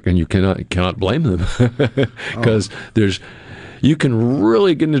their attic, and you cannot blame them because you can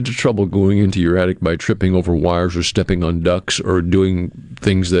really get into trouble going into your attic by tripping over wires or stepping on ducts or doing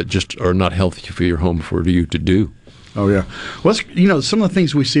things that just are not healthy for your home for you to do. Oh, yeah. Well, some of the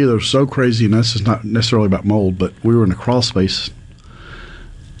things we see that are so crazy, and this is not necessarily about mold, but we were in a crawl space,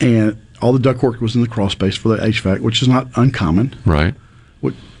 and all the ductwork was in the crawl space for the HVAC, which is not uncommon. Right.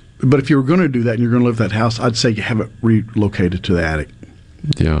 But if you were going to do that and you're going to live in that house, I'd say you have it relocated to the attic.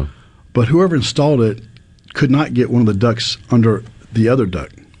 Yeah. But whoever installed it could not get one of the ducts under the other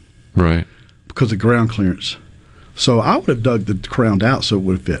duct. Right. Because of ground clearance. So I would have dug the ground out so it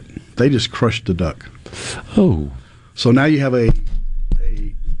would fit. They just crushed the duct. Oh. So now you have a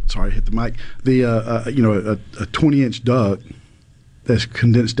sorry, I hit the mic. A 20-inch duct that's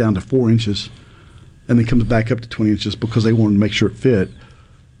condensed down to 4 inches and then comes back up to 20 inches because they wanted to make sure it fit.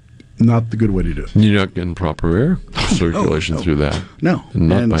 Not the good way to do it. You're not getting proper air circulation through that. No.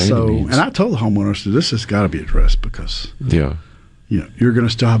 Not by any means. And I told the homeowners, this has got to be addressed because you're going to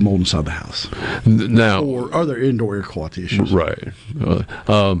still have mold inside the house. Now, or other indoor air quality issues. Right.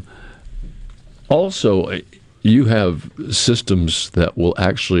 Also, you have systems that will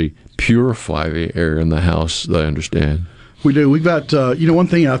actually purify the air in the house, I understand. We do. We've got, one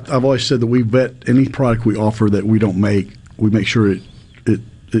thing I've always said that we vet any product we offer that we don't make, we make sure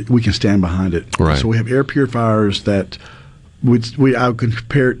we can stand behind it. Right. So we have air purifiers that I would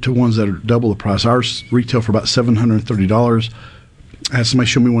compare it to ones that are double the price. Ours retail for about $730. I had somebody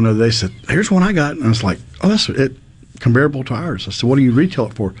show me one the other day. Said, "Here's one I got," and I was like, "Oh, that's it, comparable to ours." I said, "What do you retail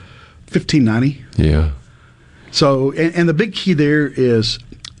it for?" $1,590. Yeah. So, and the big key there is,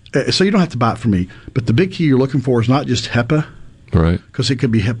 so you don't have to buy it from me, but the big key you're looking for is not just HEPA, right? Because it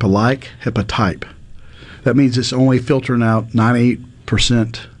could be HEPA-like, HEPA-type. That means it's only filtering out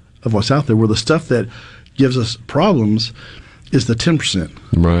 98% of what's out there, where the stuff that gives us problems is the 10%.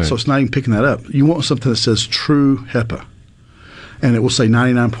 Right. So it's not even picking that up. You want something that says true HEPA, and it will say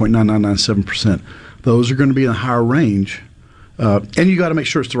 99.9997%. Those are going to be in a higher range, and you got to make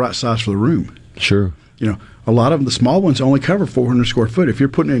sure it's the right size for the room. Sure. A lot of them, the small ones, only cover 400 square foot. If you're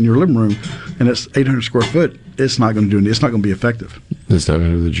putting it in your living room and it's 800 square foot, it's not going to do anything. It's not going to be effective. It's not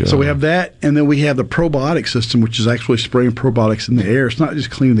going to do the job. So we have that, and then we have the probiotic system, which is actually spraying probiotics in the air. It's not just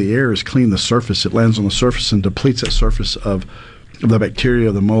cleaning the air; it's cleaning the surface. It lands on the surface and depletes that surface of the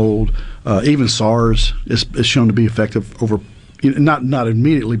bacteria, the mold. Even SARS is shown to be effective over, not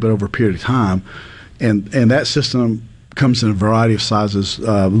immediately, but over a period of time. And that system comes in a variety of sizes.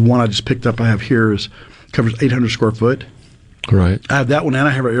 The one I just picked up, I have here covers 800 square foot. Right. I have that one, and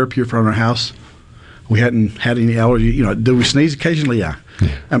I have an air purifier in our house. We hadn't had any allergy. Do we sneeze occasionally? Yeah.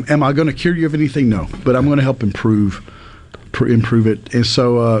 Am I going to cure you of anything? No. But I'm going to help improve it. And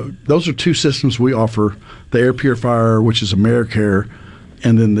so those are two systems we offer: the air purifier, which is AmeriCare,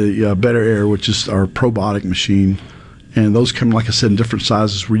 and then the Better Air, which is our probiotic machine. And those come, like I said, in different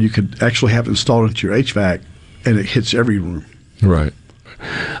sizes, where you could actually have it installed into your HVAC, and it hits every room. Right.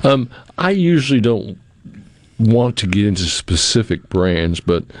 I usually don't want to get into specific brands,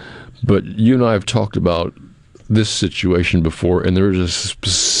 but you and I have talked about this situation before, and there is a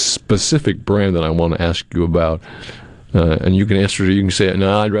specific brand that I want to ask you about, and you can answer it. You can say,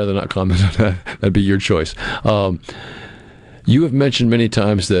 "No, I'd rather not comment on that." That'd be your choice. You have mentioned many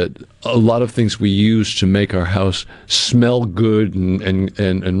times that a lot of things we use to make our house smell good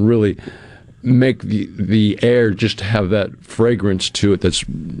and really make the air just have that fragrance to it that's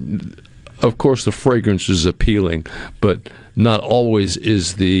of course, the fragrance is appealing, but not always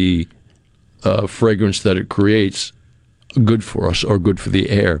is the fragrance that it creates good for us or good for the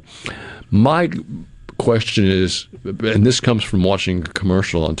air. My question is, and this comes from watching a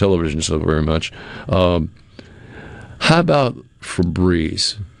commercial on television so very much, how about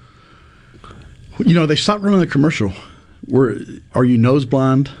Febreze? They stopped running the commercial where, are you nose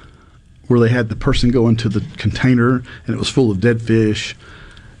blind? Where they had the person go into the container and it was full of dead fish,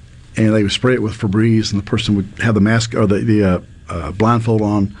 and they would spray it with Febreze, and the person would have the mask or the blindfold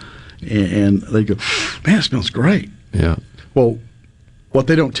on, and they go, man, it smells great. Yeah. Well, what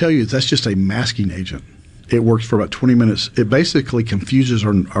they don't tell you is that's just a masking agent. It works for about 20 minutes. It basically confuses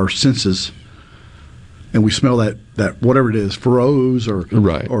our senses, and we smell that whatever it is, Feroz or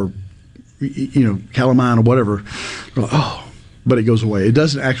calamine or whatever. But it goes away. It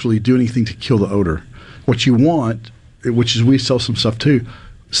doesn't actually do anything to kill the odor. What you want, which is we sell some stuff too,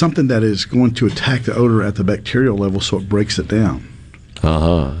 something that is going to attack the odor at the bacterial level so it breaks it down.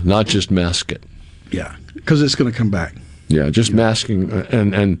 Not just mask it. Yeah, because it's going to come back. Yeah, just masking,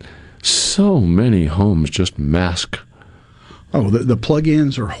 and so many homes just mask. Oh, the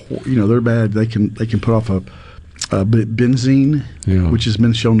plug-ins are, they're bad. They can put off a benzene, which has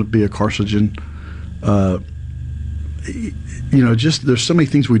been shown to be a carcinogen. Just there's so many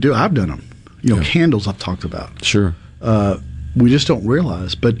things we do. I've done them. Candles I've talked about. Sure. We just don't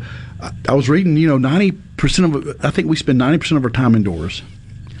realize. But I was reading, 90% of, I think we spend 90% of our time indoors.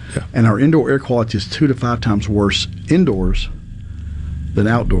 Yeah. And our indoor air quality is 2 to 5 times worse indoors than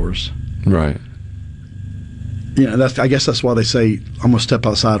outdoors. Right. I guess that's why they say, I'm going to step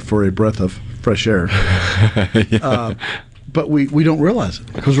outside for a breath of fresh air. But we don't realize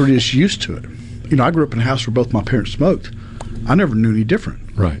it because we're just used to it. I grew up in a house where both my parents smoked. I never knew any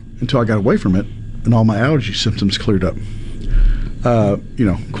different. Right. Until I got away from it, and all my allergy symptoms cleared up.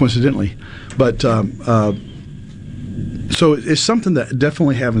 Coincidentally. But so it's something that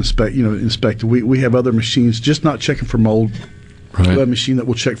definitely have inspected. We have other machines, just not checking for mold. Right. We have a machine that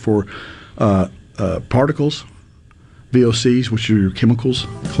will check for particles, VOCs, which are your chemicals,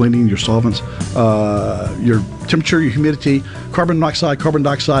 cleaning, your solvents, your temperature, your humidity, carbon dioxide,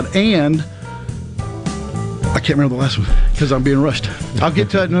 and I can't remember the last one because I'm being rushed. I'll get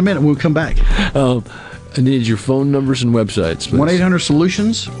to that in a minute when we come back. I need your phone numbers and websites, please.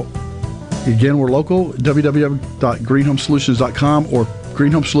 1-800-SOLUTIONS. Again, we're local, www.greenhomesolutions.com or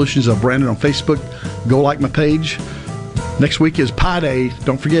Green Home Solutions. I'm branded on Facebook. Go like my page. Next week is Pi Day.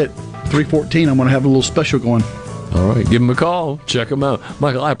 Don't forget, 3/14, I'm going to have a little special going. All right, give them a call. Check them out.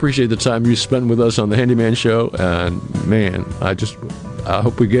 Michael, I appreciate the time you spend with us on the Handyman Show. And, man, I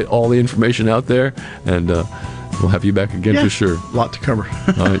hope we get all the information out there, and we'll have you back again for sure. A lot to cover.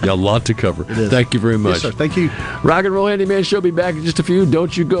 A lot to cover. It is. Thank you very much. Yes, sir. Thank you. Rock and Roll Handyman Show. Be back in just a few.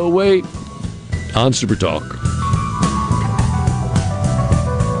 Don't you go away on Super Talk.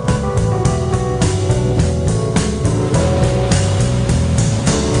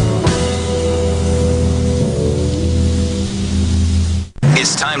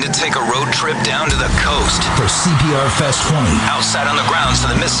 It's time to take a road trip down to the coast for CPR Fest 20. Outside on the grounds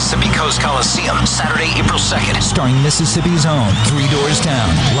of the Mississippi Coast Coliseum, Saturday, April 2nd. Starring Mississippi's own 3 Doors Down,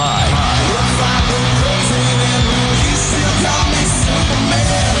 live.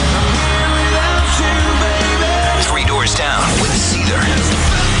 3 Doors Down with Seether.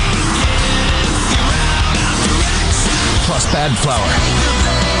 Plus Bad Flower.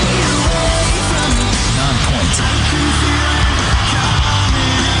 Non-Point.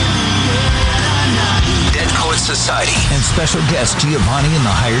 Dead Poets Society. And special guest Giovanni and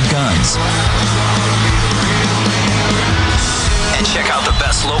the Hired Guns. And check out the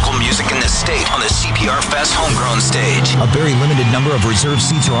best local music in the state on the CPR Fest Homegrown stage. A very limited number of reserved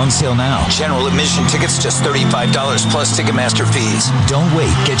seats are on sale now. General admission tickets just $35 plus Ticketmaster fees. Don't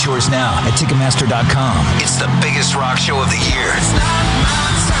wait. Get yours now at Ticketmaster.com. It's the biggest rock show of the year.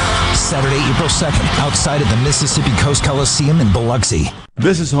 Saturday, April 2nd, outside of the Mississippi Coast Coliseum in Biloxi.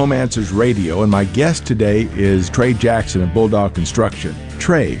 This is Home Answers Radio, and my guest today is Trey Jackson of Bulldog Construction.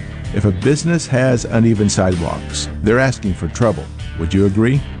 Trey, if a business has uneven sidewalks, they're asking for trouble. Would you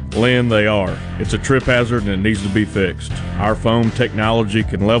agree? Lynn, they are. It's a trip hazard and it needs to be fixed. Our foam technology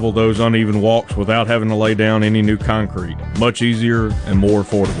can level those uneven walks without having to lay down any new concrete. Much easier and more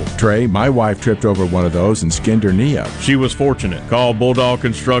affordable. Trey, my wife tripped over one of those and skinned her knee up. She was fortunate. Call Bulldog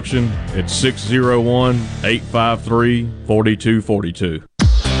Construction at 601-853-4242.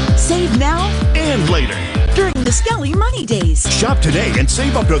 Save now and later during the Skelly Money Days. Shop today and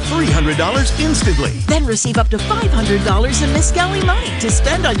save up to $300 instantly. Then receive up to $500 in Miss Skelly money to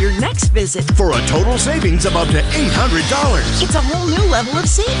spend on your next visit. For a total savings of up to $800. It's a whole new level of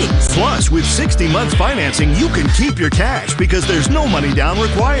savings. Plus, with 60 months financing, you can keep your cash because there's no money down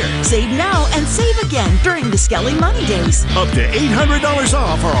required. Save now and save again during the Skelly Money Days. Up to $800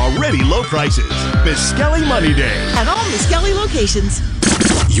 off our already low prices. Miss Skelly Money Day. At all Miss Skelly locations.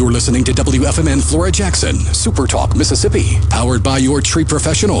 You're listening to WFMN Flora Jackson, Super Talk, Mississippi. Powered by your tree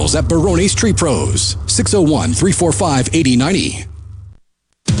professionals at Barone's Tree Pros. 601-345-8090.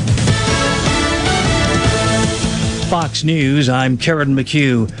 Fox News, I'm Karen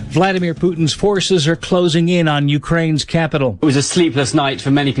McHugh. Vladimir Putin's forces are closing in on Ukraine's capital. It was a sleepless night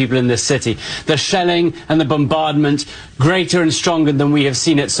for many people in this city. The shelling and the bombardment, greater and stronger than we have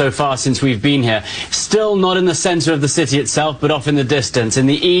seen it so far since we've been here. Still not in the center of the city itself, but off in the distance, in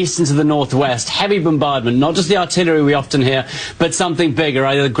the east and to the northwest. Heavy bombardment, not just the artillery we often hear, but something bigger,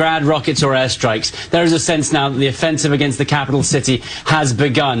 either Grad rockets or airstrikes. There is a sense now that the offensive against the capital city has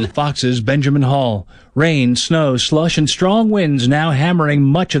begun. Fox's Benjamin Hall. Rain, snow, slush, and strong winds now hammering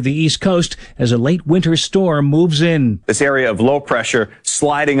much of the East Coast as a late winter storm moves in. This area of low pressure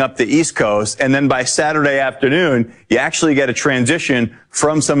sliding up the East Coast, and then by Saturday afternoon, you actually get a transition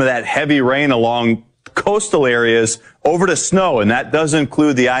from some of that heavy rain along coastal areas over to snow, and that does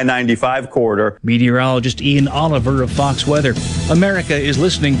include the I-95 corridor. Meteorologist Ian Oliver of Fox Weather. America is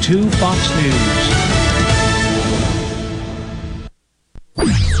listening to Fox News.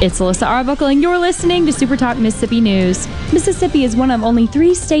 It's Alyssa Arbuckle, and you're listening to Super Talk Mississippi News. Mississippi is one of only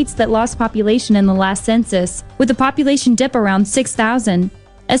 3 states that lost population in the last census, with a population dip around 6,000.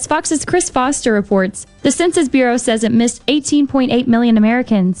 As Fox's Chris Foster reports, the Census Bureau says it missed 18.8 million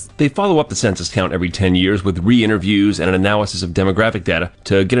Americans. They follow up the census count every 10 years with re-interviews and an analysis of demographic data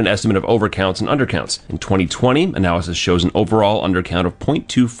to get an estimate of overcounts and undercounts. In 2020, analysis shows an overall undercount of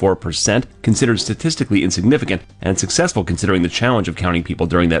 0.24%, considered statistically insignificant and successful considering the challenge of counting people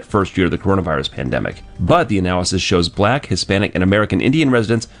during that first year of the coronavirus pandemic. But the analysis shows Black, Hispanic, and American Indian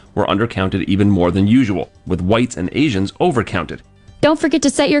residents were undercounted even more than usual, with whites and Asians overcounted. Don't forget to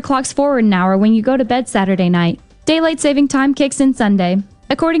set your clocks forward an hour when you go to bed Saturday night. Daylight saving time kicks in Sunday.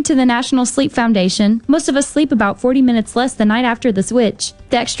 According to the National Sleep Foundation, most of us sleep about 40 minutes less the night after the switch.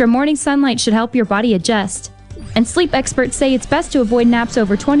 The extra morning sunlight should help your body adjust. And sleep experts say it's best to avoid naps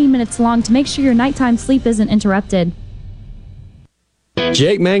over 20 minutes long to make sure your nighttime sleep isn't interrupted.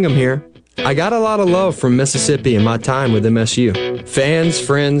 Jake Mangum here. I got a lot of love from Mississippi in my time with MSU. Fans,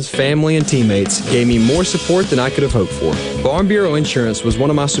 friends, family, and teammates gave me more support than I could have hoped for. Farm Bureau Insurance was one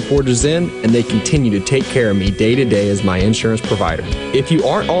of my supporters then, and they continue to take care of me day to day as my insurance provider. If you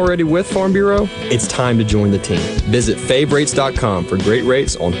aren't already with Farm Bureau, it's time to join the team. Visit favrates.com for great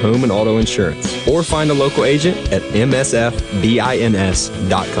rates on home and auto insurance, or find a local agent at msfbins.com.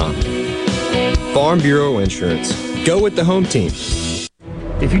 Farm Bureau Insurance. Go with the home team.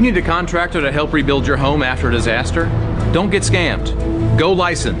 If you need a contractor to help rebuild your home after a disaster, don't get scammed. Go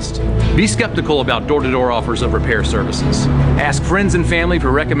licensed. Be skeptical about door-to-door offers of repair services. Ask friends and family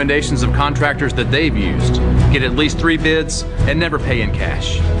for recommendations of contractors that they've used. Get at least 3 bids and never pay in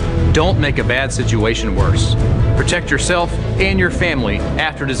cash. Don't make a bad situation worse. Protect yourself and your family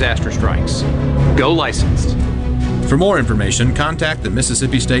after disaster strikes. Go licensed. For more information, contact the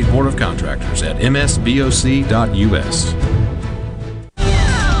Mississippi State Board of Contractors at msboc.us.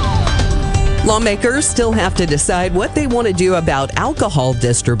 Lawmakers still have to decide what they want to do about alcohol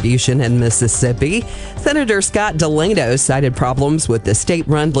distribution in Mississippi. Senator Scott Delano cited problems with the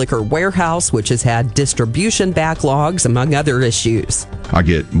state-run liquor warehouse, which has had distribution backlogs, among other issues. I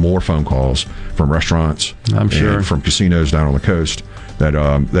get more phone calls from restaurants, I'm sure, and from casinos down on the coast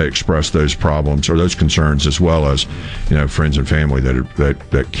that express those problems or those concerns, as well as friends and family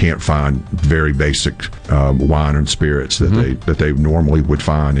that can't find very basic wine and spirits that they normally would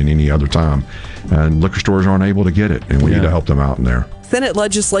find in any other time, and liquor stores aren't able to get it, and we need to help them out in there. Senate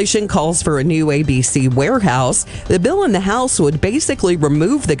legislation calls for a new ABC warehouse. The bill in the House would basically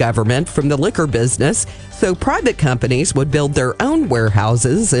remove the government from the liquor business, so private companies would build their own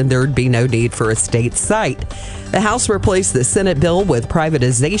warehouses and there'd be no need for a state site. The House replaced the Senate bill with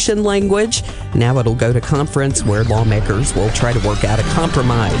privatization language. Now it'll go to conference where lawmakers will try to work out a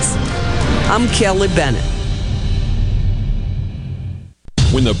compromise. I'm Kelly Bennett.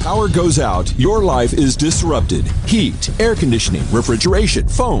 When the power goes out, your life is disrupted. Heat, air conditioning, refrigeration,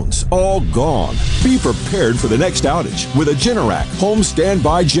 phones, all gone. Be prepared for the next outage with a Generac home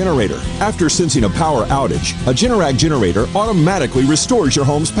standby generator. After sensing a power outage, a Generac generator automatically restores your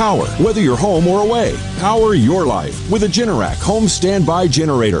home's power, whether you're home or away. Power your life with a Generac home standby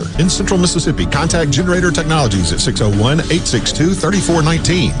generator. In Central Mississippi, contact Generator Technologies at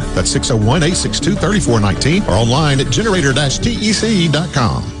 601-862-3419. That's 601-862-3419 or online at generator-tec.com.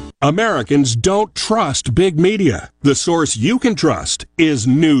 Americans don't trust big media. The source you can trust is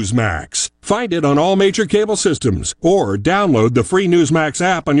Newsmax. Find it on all major cable systems or download the free Newsmax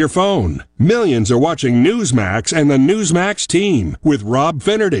app on your phone. Millions are watching Newsmax and the Newsmax team with Rob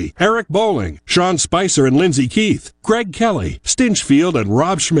Finnerty, Eric Bowling, Sean Spicer and Lindsey Keith, Greg Kelly, Stinchfield and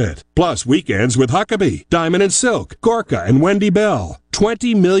Rob Schmidt. Plus weekends with Huckabee, Diamond and Silk, Gorka and Wendy Bell.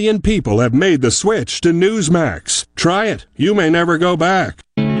 20 million people have made the switch to Newsmax. Try it. You may never go back.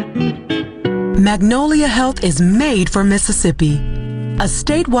 Magnolia Health is made for Mississippi. A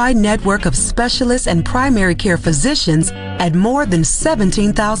statewide network of specialists and primary care physicians at more than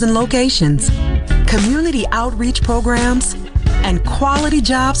 17,000 locations, community outreach programs, and quality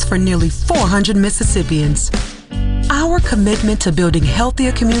jobs for nearly 400 Mississippians. Our commitment to building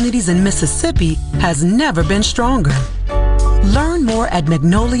healthier communities in Mississippi has never been stronger. Learn more at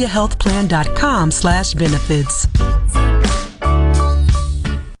magnoliahealthplan.com/benefits.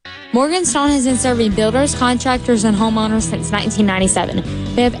 Morganstone has been serving builders, contractors, and homeowners since 1997.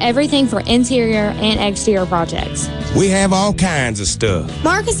 They have everything for interior and exterior projects. We have all kinds of stuff.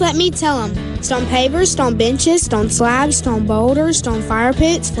 Marcus, let me tell him. Stone pavers, stone benches, stone slabs, stone boulders, stone fire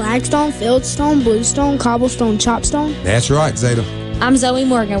pits, flagstone, fieldstone, bluestone, cobblestone, chopstone. That's right, Zeta. I'm Zoe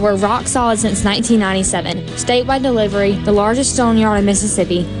Morgan. We're rock solid since 1997. Statewide delivery, the largest stone yard in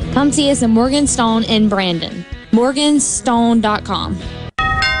Mississippi. Come see us in Morganstone in Brandon. Morganstone.com.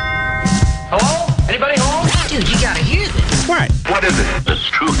 Hello? Anybody home? Dude, you gotta hear this. What? What is it? This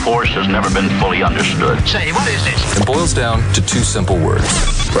true force has never been fully understood. Say, what is this? It boils down to two simple words.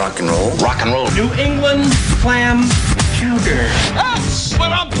 Rock and roll. Rock and roll. New England clam chowder. That's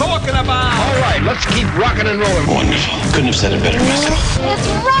what I'm talking about. All right, let's keep rocking and rolling. Wonderful. Couldn't have said it better myself.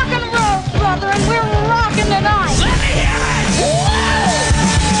 It's rock and roll, brother, and we're rocking tonight. Let me hear it.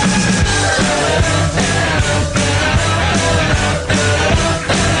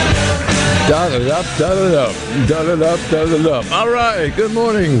 All right, good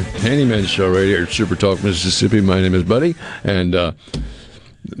morning. Handyman Show right here at Super Talk Mississippi. My name is Buddy, and I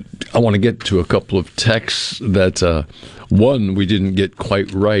want to get to a couple of texts that one we didn't get quite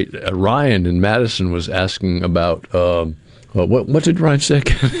right. Ryan in Madison was asking about what did Ryan say?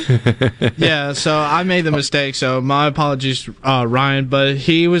 Yeah, so I made the mistake, so my apologies, Ryan, but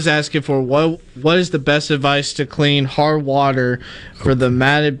he was asking for what is the best advice to clean hard water for the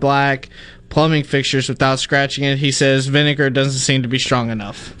matted black plumbing fixtures without scratching it. He says vinegar doesn't seem to be strong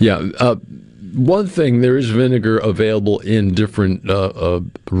enough. Yeah, one thing, there is vinegar available in different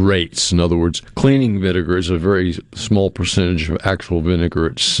rates. In other words, cleaning vinegar is a very small percentage of actual vinegar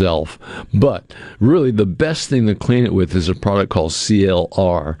itself. But really, the best thing to clean it with is a product called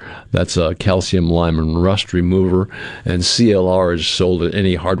CLR. That's a calcium, lime, and rust remover. And CLR is sold at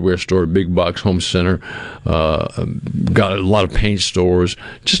any hardware store, big box home center, got a lot of paint stores,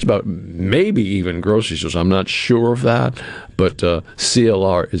 just about maybe even grocery stores. I'm not sure of that. But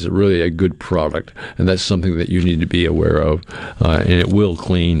CLR is really a good product, and that's something that you need to be aware of. And it will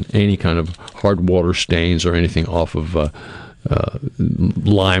clean any kind of hard water stains or anything off of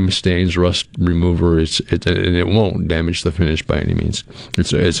lime stains, rust remover. And it won't damage the finish by any means.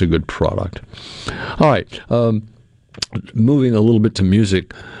 It's a good product. All right, moving a little bit to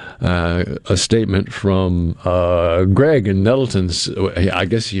music. A statement from Greg in Nettleton. I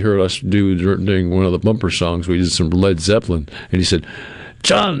guess he heard us do during one of the bumper songs. We did some Led Zeppelin, and he said,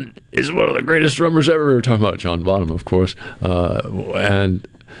 "John is one of the greatest drummers ever." We were talking about John Bonham, of course, and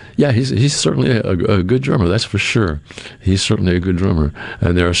yeah, he's certainly a good drummer. That's for sure. He's certainly a good drummer,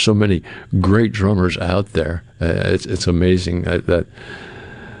 and there are so many great drummers out there. It's amazing that.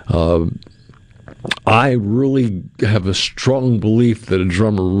 I really have a strong belief that a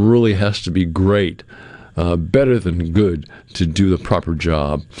drummer really has to be great, better than good, to do the proper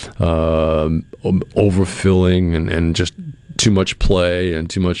job. Overfilling and just too much play and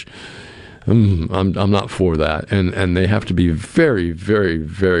too much. I'm not for that. And they have to be very, very,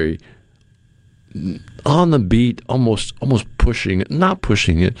 very on the beat, almost pushing it, not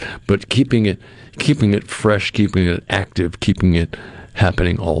pushing it, but keeping it fresh, keeping it active, keeping it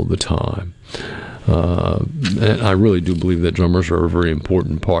happening all the time. And I really do believe that drummers are a very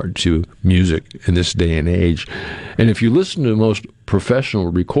important part to music in this day and age. And if you listen to most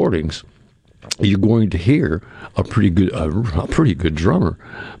professional recordings, you're going to hear a pretty good drummer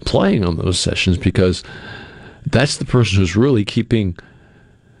playing on those sessions, because that's the person who's really keeping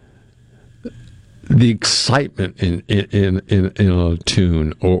the excitement in a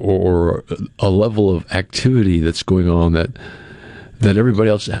tune, or a level of activity that's going on that everybody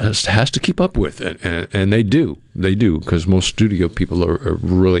else has to keep up with, and they do, because most studio people are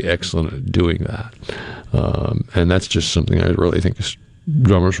really excellent at doing that, and that's just something I really think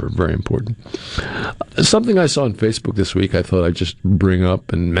drummers are very important. Something I saw on Facebook this week I thought I'd just bring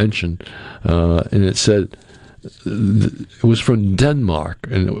up and mention, and it said, it was from Denmark,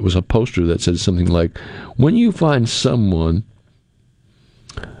 and it was a poster that said something like, when you find someone,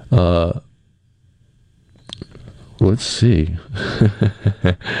 let's see,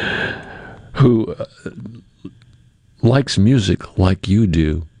 who likes music like you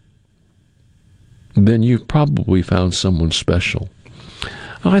do, then you've probably found someone special.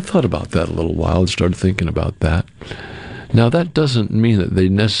 And I thought about that a little while and started thinking about that. Now, that doesn't mean that they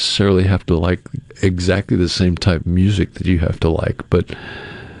necessarily have to like exactly the same type of music that you have to like, but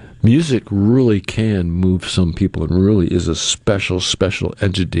music really can move some people and really is a special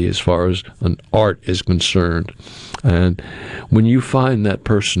entity as far as an art is concerned. And when you find that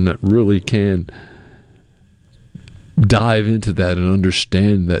person that really can dive into that and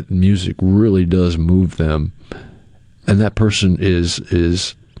understand that music really does move them, and that person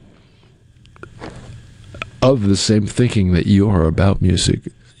is of the same thinking that you are about music,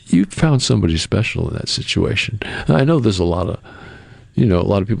 you found somebody special in that situation. And I know there's a lot of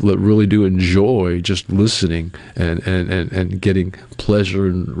people that really do enjoy just listening and getting pleasure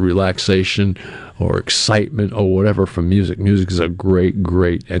and relaxation or excitement or whatever from music. Music is a great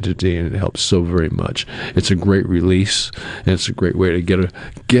entity, and it helps so very much. It's a great release, and it's a great way to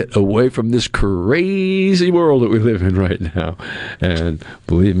get away from this crazy world that we live in right now. And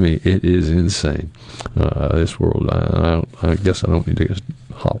believe me, it is insane. This world, I guess I don't need to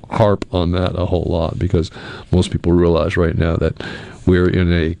harp on that a whole lot, because most people realize right now that we're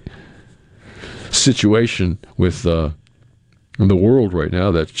in a situation with in the world right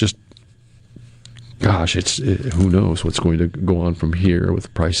now that's just, gosh, who knows what's going to go on from here,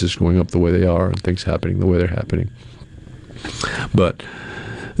 with prices going up the way they are and things happening the way they're happening. But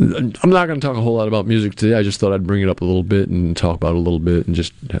I'm not going to talk a whole lot about music today. I just thought I'd bring it up a little bit and talk about it a little bit, and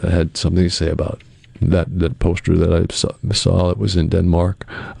just had something to say about that poster that I saw that was in Denmark.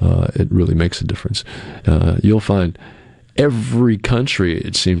 It really makes a difference. You'll find every country,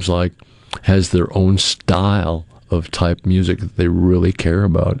 it seems like, has their own style of type music that they really care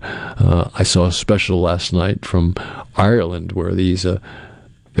about. I saw a special last night from Ireland where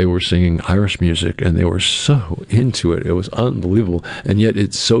they were singing Irish music, and they were so into it. It was unbelievable, and yet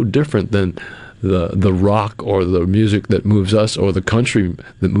it's so different than the rock or the music that moves us, or the country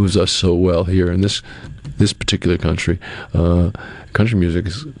that moves us so well here in this particular country. Country music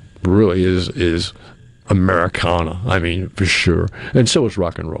is Americana, I mean, for sure. And so is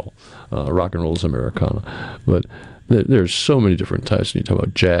rock and roll. Rock and roll is Americana. But there's so many different types. And you talk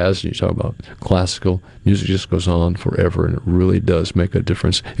about jazz, and you talk about classical. Music just goes on forever, and it really does make a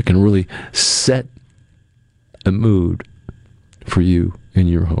difference. It can really set a mood for you in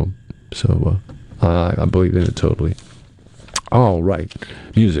your home. So I believe in it totally. All right.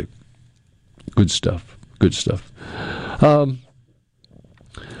 Music. Good stuff.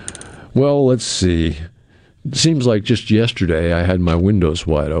 Well, let's see. It seems like just yesterday I had my windows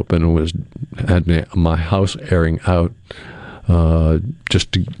wide open and had my house airing out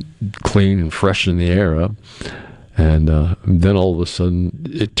just to clean and freshen the air up. And then all of a sudden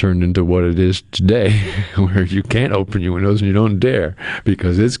it turned into what it is today, where you can't open your windows and you don't dare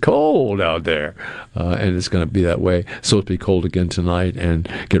because it's cold out there. And it's going to be that way. So it'll be cold again tonight and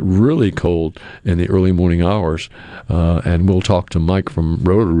get really cold in the early morning hours. And we'll talk to Mike from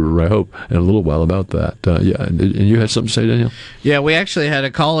Roto-Rooter, I hope, in a little while about that. Yeah, and you had something to say, Daniel? Yeah, we actually had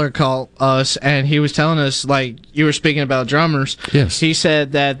a caller call us, and he was telling us, like, you were speaking about drummers. Yes. He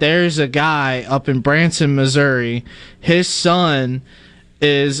said that there's a guy up in Branson, Missouri. His son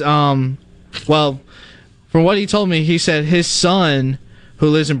is, well, from what he told me, he said his son, who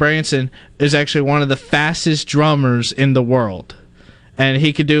lives in Branson, is actually one of the fastest drummers in the world. And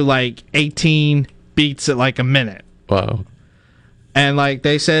he could do, like, 18 beats at, like, a minute. Wow. And, like,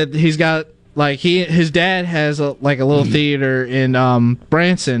 they said he's got, like, his dad has, a little theater in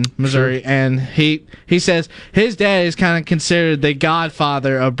Branson, Missouri, sure. And he says his dad is kind of considered the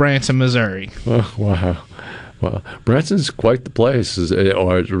godfather of Branson, Missouri. Oh, wow. Well, Branson's quite the place,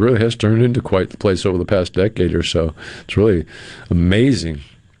 or it really has turned into quite the place over the past decade or so. It's really amazing.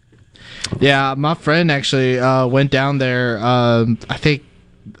 Yeah, my friend actually went down there, I think,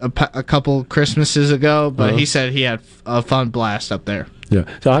 a couple Christmases ago, but he said he had a fun blast up there. Yeah,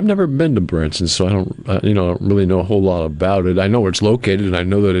 so I've never been to Branson, so I don't really know a whole lot about it. I know where it's located, and I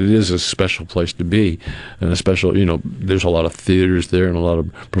know that it is a special place to be, and a special, there's a lot of theaters there and a lot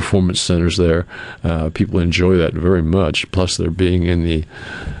of performance centers there. People enjoy that very much. Plus, they're being in the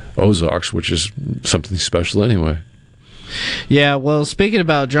Ozarks, which is something special anyway. Yeah, well, speaking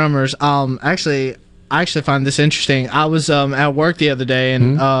about drummers, I actually find this interesting. I was at work the other day,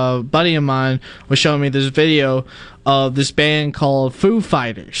 and a buddy of mine was showing me this video of this band called Foo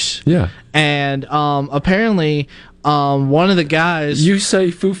Fighters. Yeah. And apparently, one of the guys... You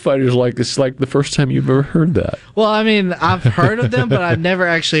say Foo Fighters like it's like the first time you've ever heard that. Well, I mean, I've heard of them, but I've never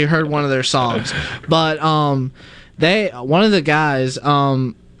actually heard one of their songs. But one of the guys...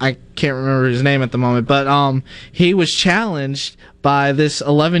 I can't remember his name at the moment, but he was challenged by this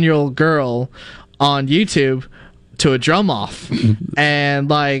 11-year-old girl on YouTube to a drum off.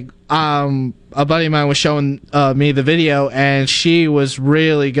 And a buddy of mine was showing me the video, and she was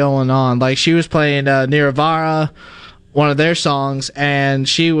really going on. Like, she was playing Nirvana, one of their songs, and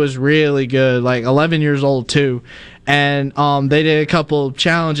she was really good, like 11 years old too. And they did a couple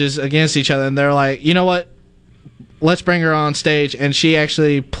challenges against each other, and they're like, you know what? Let's bring her on stage, and she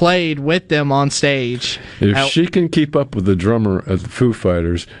actually played with them on stage. If she can keep up with the drummer of the Foo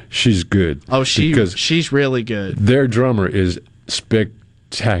Fighters, she's good. Oh, she's really good. Their drummer is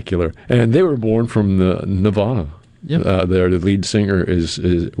spectacular, and they were born from the Nirvana. Yep. The lead singer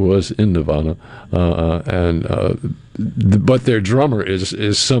was in Nirvana, but their drummer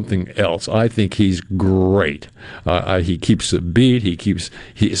is something else. I think he's great. He keeps the beat.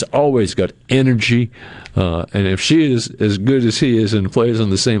 He's always got energy, and if she is as good as he is and plays on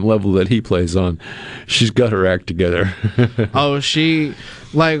the same level that he plays on, she's got her act together. Oh, a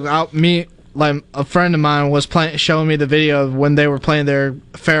friend of mine was showing me the video of when they were playing their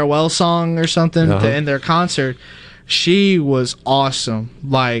farewell song or something to end their concert. She was awesome.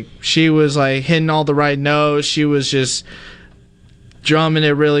 Like, she was hitting all the right notes. She was just drumming it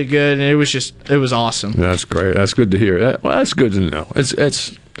really good, and it was awesome. That's great. That's good to hear. Well, that's good to know.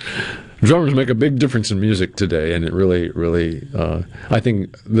 It's drummers make a big difference in music today, and it really, really. I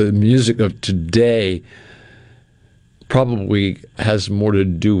think the music of today probably has more to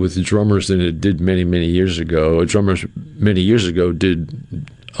do with drummers than it did many, many years ago. Drummers many years ago did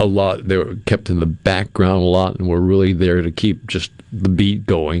a lot. They were kept in the background a lot and were really there to keep just the beat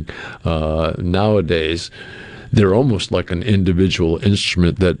going. Nowadays, they're almost like an individual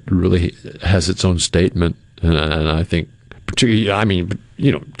instrument that really has its own statement. And I think, particularly,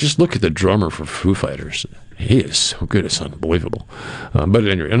 just look at the drummer for Foo Fighters. He is so good, it's unbelievable. But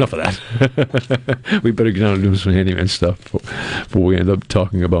anyway, enough of that. We better get down and do some handyman stuff before we end up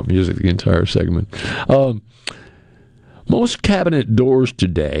talking about music the entire segment. Most cabinet doors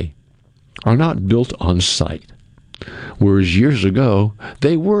today are not built on site, whereas years ago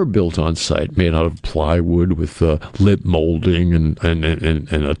they were built on site, made out of plywood with lip molding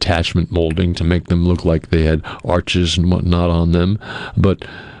and attachment molding to make them look like they had arches and whatnot on them. But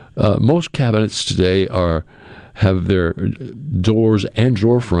most cabinets today have their doors and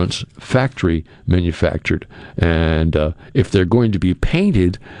drawer fronts factory manufactured, and if they're going to be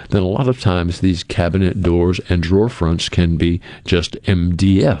painted, then a lot of times these cabinet doors and drawer fronts can be just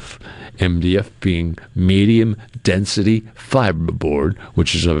MDF. MDF being medium density fiberboard,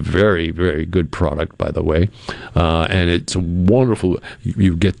 which is a very, very good product, by the way, and it's wonderful.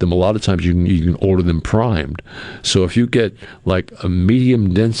 You get them a lot of times. You can order them primed. So if you get like a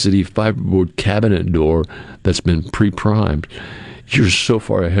medium density fiberboard cabinet door that's been pre-primed, you're so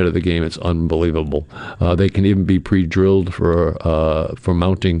far ahead of the game, it's unbelievable. They can even be pre-drilled for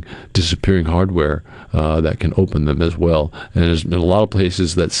mounting disappearing hardware that can open them as well. And there's been a lot of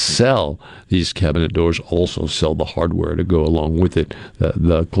places that sell these cabinet doors also sell the hardware to go along with it,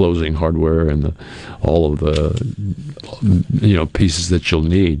 the closing hardware and all of the pieces that you'll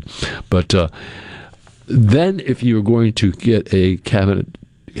need. But then if you're going to get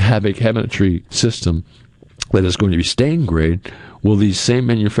have a cabinetry system that is going to be stain grade, well, these same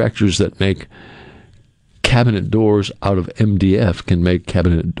manufacturers that make cabinet doors out of MDF can make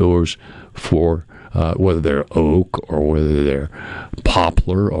cabinet doors for whether they're oak or whether they're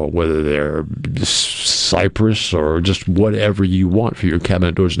poplar or whether they're cypress or just whatever you want for your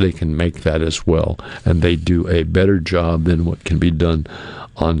cabinet doors. They can make that as well, and they do a better job than what can be done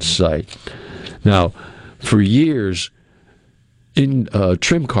on site. Now, for years,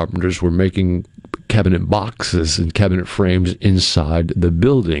 trim carpenters were making cabinet boxes and cabinet frames inside the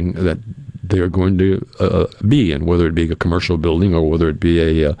building that they're going to be in, whether it be a commercial building or whether it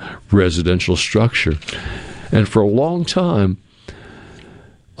be a residential structure. And for a long time,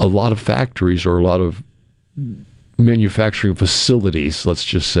 a lot of factories or a lot of manufacturing facilities, let's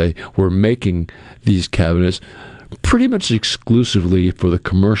just say, were making these cabinets pretty much exclusively for the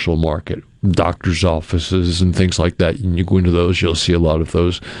commercial market. Doctors' offices and things like that. And you go into those, you'll see a lot of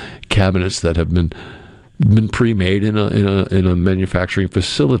those cabinets that have been pre-made in a manufacturing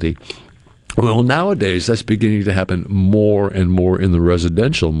facility. Well, nowadays, that's beginning to happen more and more in the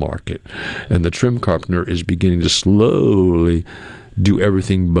residential market. And the trim carpenter is beginning to slowly do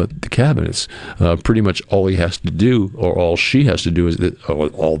everything but the cabinets. Pretty much all he has to do, or all she has to do,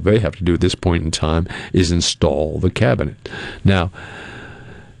 all they have to do at this point in time is install the cabinet. Now,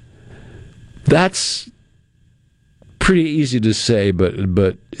 that's pretty easy to say, but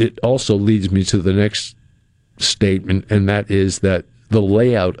it also leads me to the next statement, and that is that the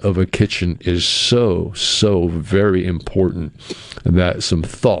layout of a kitchen is so very important that some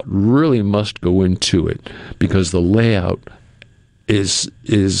thought really must go into it, because the layout is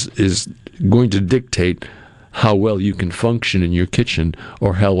going to dictate how well you can function in your kitchen,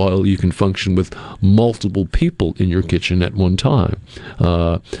 or how well you can function with multiple people in your kitchen at one time.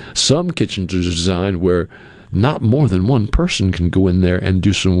 Some kitchens are designed where not more than one person can go in there and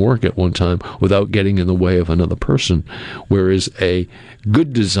do some work at one time without getting in the way of another person, whereas a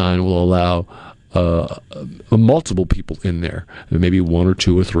good design will allow multiple people in there, maybe one or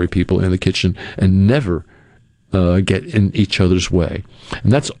two or three people in the kitchen, and never get in each other's way.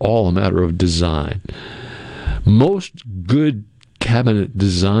 And that's all a matter of design. Most good cabinet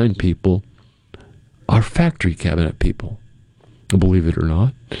design people are factory cabinet people, believe it or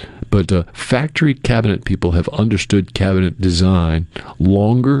not. But factory cabinet people have understood cabinet design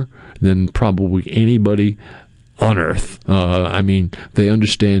longer than probably anybody on earth. I mean, they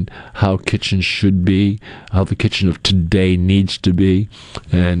understand how kitchens should be, how the kitchen of today needs to be,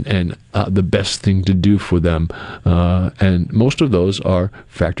 and the best thing to do for them. And most of those are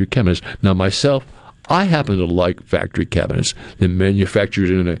factory cabinets. Now, myself, I happen to like factory cabinets. They're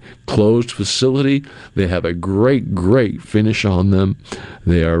manufactured in a closed facility. They have a great finish on them.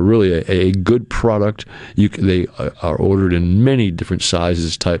 They are really a good product. They are ordered in many different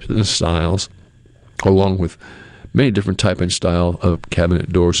sizes, types, and styles, along with many different type and style of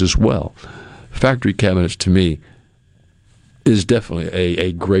cabinet doors as well. Factory cabinets, to me, is definitely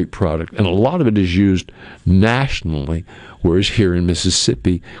a great product, and a lot of it is used nationally, whereas here in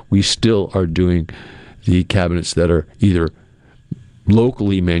Mississippi, we still are doing the cabinets that are either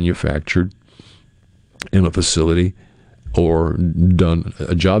locally manufactured in a facility or done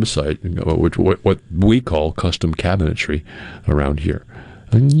a job site, which what we call custom cabinetry around here.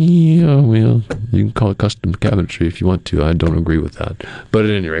 And yeah, well, you can call it custom cabinetry if you want to. I don't agree with that. But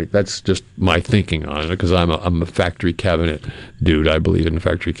at any rate, that's just my thinking on it, because I'm a factory cabinet dude. I believe in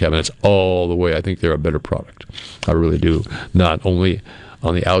factory cabinets all the way. I think they're a better product. I really do. Not only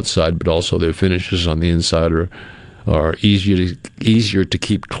on the outside, but also their finishes on the inside are easier to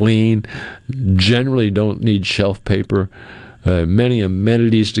keep clean. Generally don't need shelf paper. Many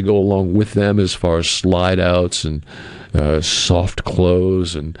amenities to go along with them, as far as slide outs and soft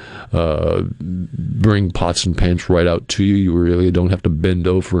clothes, and bring pots and pans right out to you. You really don't have to bend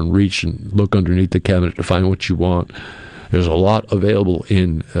over and reach and look underneath the cabinet to find what you want. There's a lot available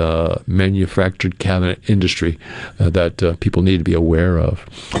in manufactured cabinet industry that people need to be aware of.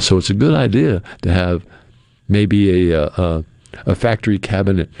 So it's a good idea to have maybe a factory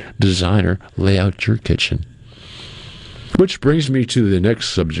cabinet designer lay out your kitchen. Which brings me to the next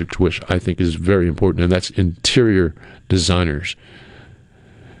subject, which I think is very important, and that's interior designers.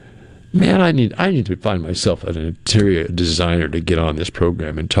 Man, I need to find myself an interior designer to get on this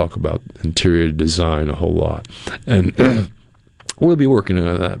program and talk about interior design a whole lot. And we'll be working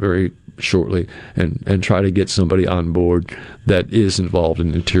on that very shortly, and try to get somebody on board that is involved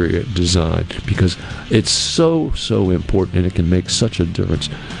in interior design, because it's so important, and it can make such a difference.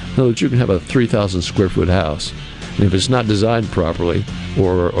 In other words, you can have a 3,000 square foot house, and if it's not designed properly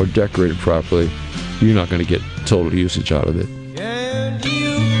or decorated properly, you're not going to get total usage out of it. Can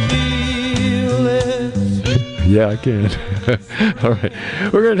you feel it? Yeah, I can. All right.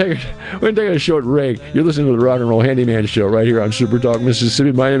 We're going to take a short break. You're listening to the Rock and Roll Handyman Show right here on Super Talk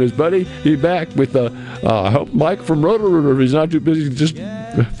Mississippi. My name is Buddy. Be back with I hope Mike from Roto-Rooter, if he's not too busy just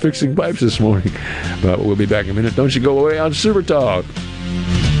fixing pipes this morning. But we'll be back in a minute. Don't you go away on Super Talk.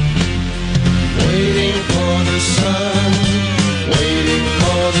 Waiting for the sun, waiting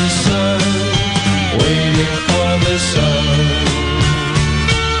for the sun, waiting for the sun,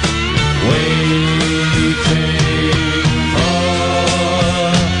 waiting.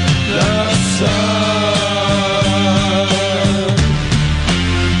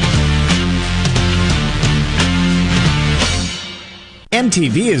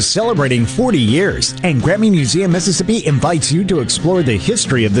 MTV is celebrating 40 years, and Grammy Museum Mississippi invites you to explore the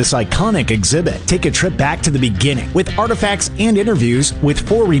history of this iconic exhibit. Take a trip back to the beginning with artifacts and interviews with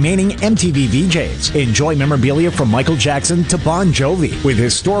 4 remaining MTV VJs. Enjoy memorabilia from Michael Jackson to Bon Jovi, with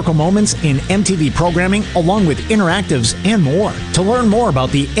historical moments in MTV programming along with interactives and more. To learn more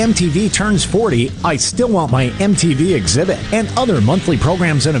about the MTV Turns 40, I Still Want My MTV exhibit, and other monthly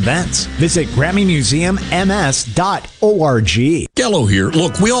programs and events, visit GrammyMuseumMS.org. Gallo here.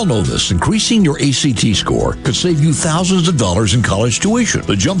 Look, we all know this. Increasing your ACT score could save you thousands of dollars in college tuition.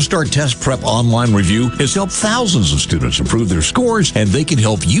 The Jumpstart Test Prep online review has helped thousands of students improve their scores, and they can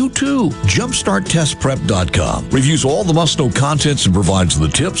help you too. JumpstartTestPrep.com reviews all the must-know contents and provides the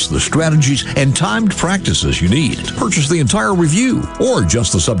tips, the strategies, and timed practices you need. Purchase the entire review or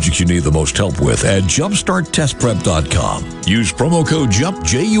just the subjects you need the most help with at JumpstartTestPrep.com. Use promo code JUMP,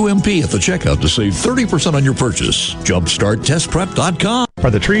 J-U-M-P, at the checkout to save 30% on your purchase. JumpstartTestPrep.com. Are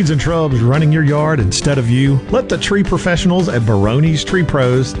the trees and shrubs running your yard instead of you? Let the tree professionals at Barone's Tree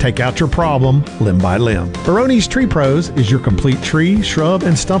Pros take out your problem limb by limb. Barone's Tree Pros is your complete tree, shrub,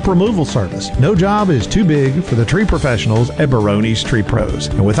 and stump removal service. No job is too big for the tree professionals at Barone's Tree Pros.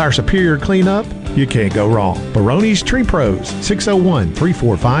 And with our superior cleanup, you can't go wrong. Barone's Tree Pros,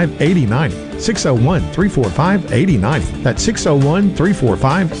 601-345-8090. 601-345-8090. That's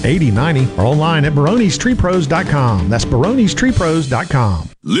 601-345-8090. Or online at baronestreepros.com. That's baronestreepros.com.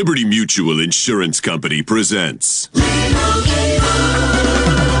 Liberty Mutual Insurance Company presents And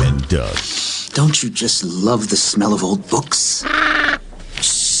Doug. Don't you just love the smell of old books?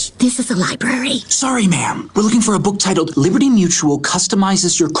 Shh, this is a library. Sorry, ma'am. We're looking for a book titled Liberty Mutual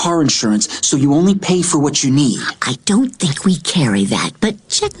Customizes Your Car Insurance so you only pay for what you need. I don't think we carry that, but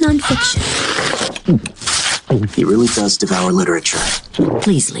check nonfiction. He really does devour literature.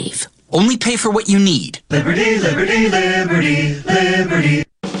 Please leave. Only pay for what you need. Liberty, liberty, liberty, liberty.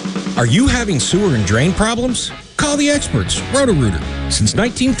 Are you having sewer and drain problems? Call the experts, Roto-Rooter. Since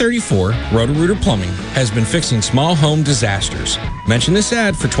 1934, Roto-Rooter Plumbing has been fixing small home disasters. Mention this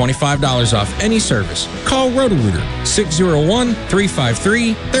ad for $25 off any service. Call Roto-Rooter,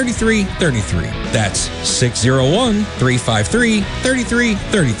 601-353-3333. That's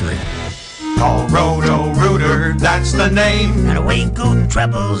 601-353-3333. Call Roto-Rooter, that's the name. And away go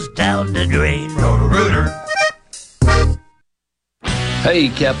troubles down the drain. Roto-Rooter. Hey,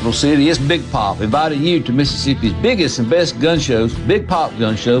 Capital City, it's Big Pop, inviting you to Mississippi's biggest and best gun shows. Big Pop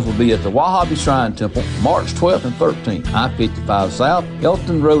gun shows will be at the Wahhabi Shrine Temple, March 12th and 13th, I-55 South,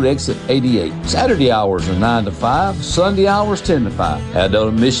 Elton Road, exit 88. Saturday hours are 9 to 5, Sunday hours 10 to 5.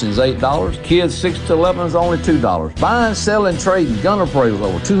 Adult admission is $8, kids 6 to 11 is only $2. Buying, selling, trading, gun appraisals,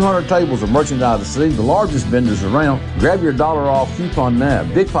 over 200 tables of merchandise to see, the largest vendors around. Grab your $1 off coupon now.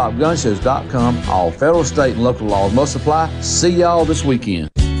 BigPopGunShows.com. All federal, state, and local laws must apply. See y'all this weekend.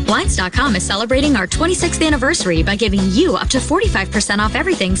 Blinds.com is celebrating our 26th anniversary by giving you up to 45% off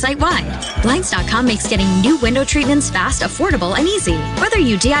everything site-wide. Blinds.com makes getting new window treatments fast, affordable, and easy. Whether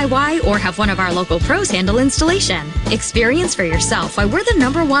you DIY or have one of our local pros handle installation. Experience for yourself why we're the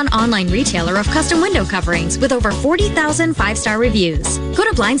 #1 online retailer of custom window coverings with over 40,000 5-star reviews. Go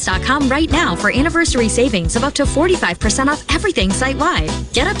to Blinds.com right now for anniversary savings of up to 45% off everything site-wide.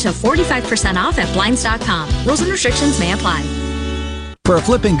 Get up to 45% off at Blinds.com. Rules and restrictions may apply. For a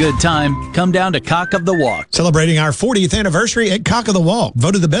flipping good time, come down to Cock of the Walk. Celebrating our 40th anniversary at Cock of the Walk.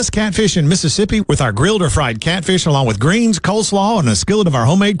 Voted the best catfish in Mississippi with our grilled or fried catfish along with greens, coleslaw, and a skillet of our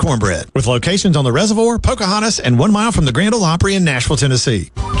homemade cornbread. With locations on the Reservoir, Pocahontas, and 1 mile from the Grand Ole Opry in Nashville, Tennessee.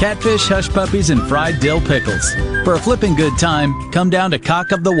 Catfish, hush puppies, and fried dill pickles. For a flipping good time, come down to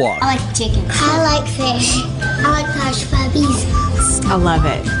Cock of the Walk. I like chicken. I like fish. I like hush puppies. I love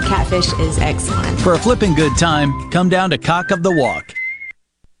it. Catfish is excellent. For a flipping good time, come down to Cock of the Walk.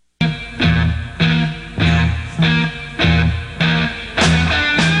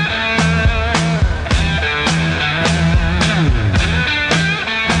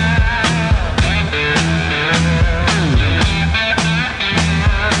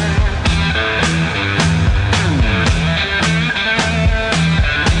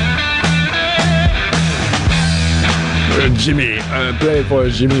 Jimmy, play it for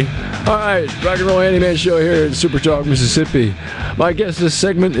us, Jimmy. All right, Rock and Roll Handyman Show here at Super Talk, Mississippi. My guest this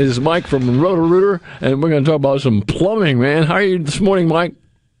segment is Mike from Roto-Rooter, and we're going to talk about some plumbing, man. How are you this morning, Mike?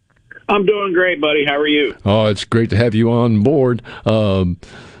 I'm doing great, buddy. How are you? Oh, it's great to have you on board. A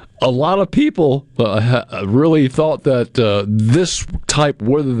lot of people really thought that this type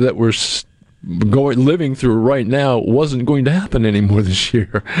weather that we're living through right now wasn't going to happen anymore this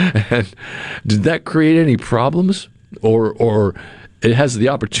year. And did that create any problems? Or it has the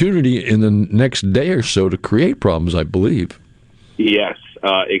opportunity in the next day or so to create problems, I believe. Yes,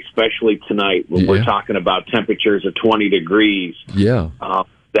 especially tonight when we're talking about temperatures of 20 degrees. Yeah.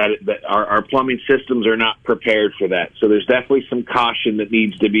 That our plumbing systems are not prepared for that. So there's definitely some caution that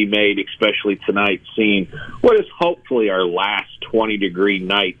needs to be made, especially tonight, seeing what is hopefully our last 20-degree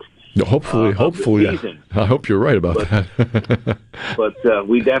night. Hopefully. I hope you're right about that. But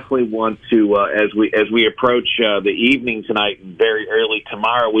we definitely want to, as we approach the evening tonight and very early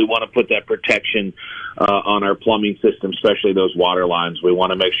tomorrow, we want to put that protection on our plumbing system, especially those water lines. We want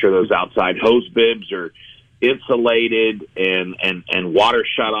to make sure those outside hose bibs are insulated and water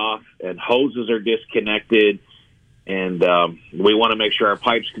shut off and hoses are disconnected. And we want to make sure our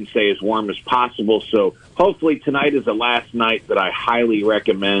pipes can stay as warm as possible. So hopefully tonight is the last night that I highly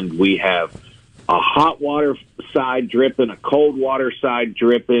recommend we have a hot water side dripping, a cold water side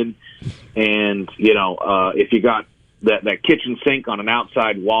dripping. And, if you got that kitchen sink on an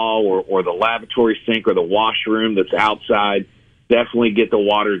outside wall or the lavatory sink or the washroom that's outside, definitely get the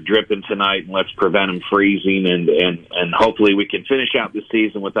water dripping tonight, and let's prevent them freezing, and hopefully we can finish out the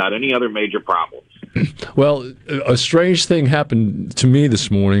season without any other major problems. Well, a strange thing happened to me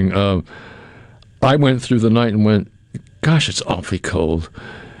this morning. I went through the night and went, gosh, it's awfully cold.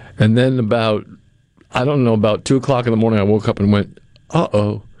 And then about 2 o'clock in the morning, I woke up and went,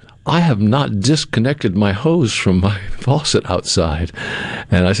 uh-oh, I have not disconnected my hose from my faucet outside.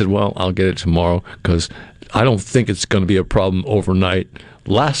 And I said, well, I'll get it tomorrow, because I don't think it's going to be a problem overnight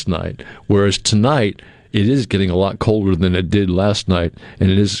last night, whereas tonight it is getting a lot colder than it did last night,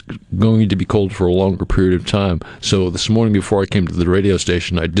 and it is going to be cold for a longer period of time. So this morning before I came to the radio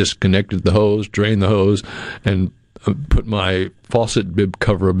station, I disconnected the hose, drained the hose, and put my faucet bib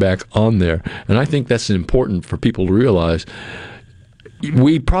cover back on there. And I think that's important for people to realize.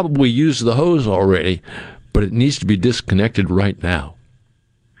 We probably use the hose already, but it needs to be disconnected right now.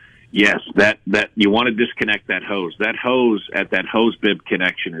 Yes, that you want to disconnect that hose. That hose at that hose bib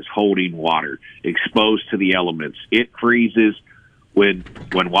connection is holding water exposed to the elements. It freezes. When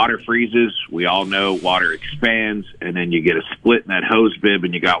water freezes, we all know water expands, and then you get a split in that hose bib,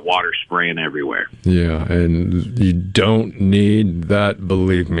 and you got water spraying everywhere. Yeah, and you don't need that,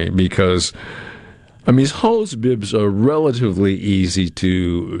 believe me, because hose bibs are relatively easy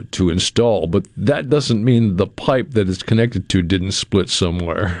to install, but that doesn't mean the pipe that it's connected to didn't split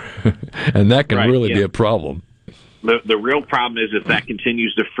somewhere, and that can be a problem. The real problem is if that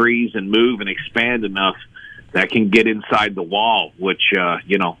continues to freeze and move and expand enough, that can get inside the wall, which,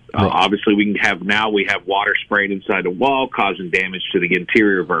 obviously we have water sprayed inside the wall, causing damage to the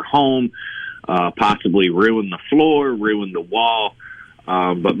interior of our home, possibly ruin the floor, ruin the wall.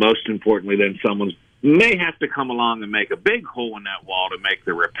 But most importantly, then someone may have to come along and make a big hole in that wall to make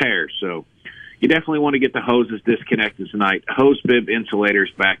the repair. So you definitely want to get the hoses disconnected tonight. Hose bib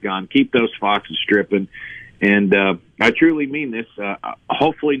insulators back on. Keep those faucets dripping. And I truly mean this.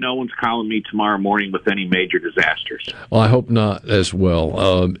 Hopefully no one's calling me tomorrow morning with any major disasters. Well, I hope not as well.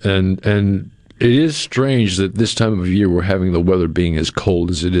 And it is strange that this time of year we're having the weather being as cold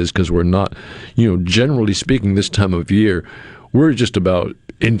as it is, because we're not, generally speaking, this time of year, we're just about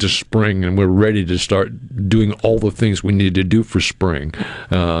into spring and we're ready to start doing all the things we need to do for spring.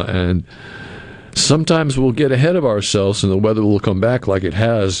 And sometimes we'll get ahead of ourselves and the weather will come back like it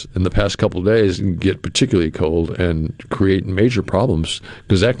has in the past couple of days and get particularly cold and create major problems,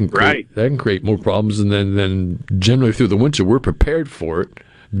 because that can create more problems. And then generally through the winter, we're prepared for it,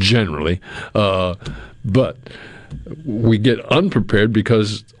 generally. But we get unprepared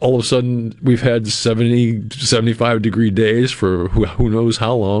because all of a sudden we've had 70, 75-degree days for who knows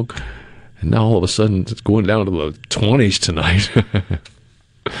how long. And now all of a sudden it's going down to the 20s tonight.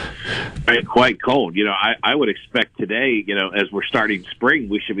 Quite cold. I would expect today, as we're starting spring,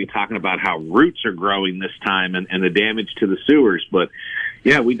 we should be talking about how roots are growing this time and the damage to the sewers. But,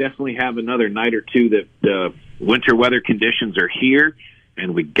 yeah, we definitely have another night or two that winter weather conditions are here,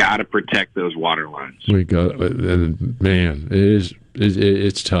 and we got to protect those water lines. Man,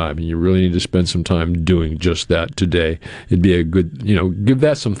 it's time, and you really need to spend some time doing just that today. It'd be a good, give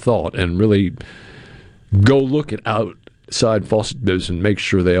that some thought and really go look at outside faucet bibs and make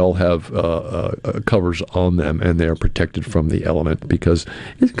sure they all have covers on them and they are protected from the element, because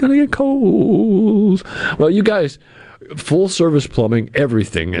it's going to get cold. Well, you guys, full service plumbing,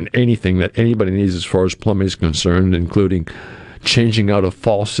 everything and anything that anybody needs as far as plumbing is concerned, including changing out a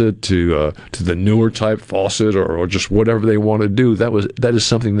faucet to the newer type faucet or just whatever they want to do. That is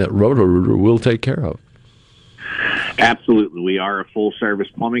something that Roto-Rooter will take care of. Absolutely. We are a full-service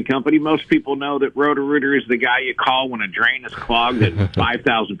plumbing company. Most people know that Roto-Rooter is the guy you call when a drain is clogged at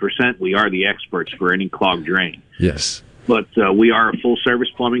 5,000%. We are the experts for any clogged drain. Yes. But we are a full-service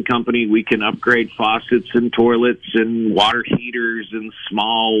plumbing company. We can upgrade faucets and toilets and water heaters and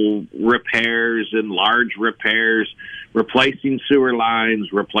small repairs and large repairs, replacing sewer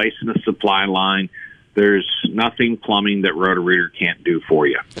lines, replacing a supply line. There's nothing plumbing that Roto-Rooter can't do for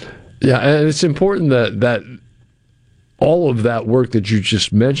you. Yeah, and it's important that all of that work that you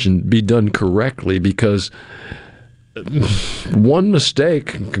just mentioned be done correctly, because one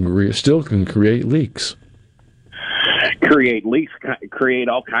mistake still can create leaks. Create leaks, create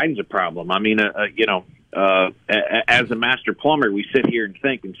all kinds of problem. I mean, as a master plumber, we sit here and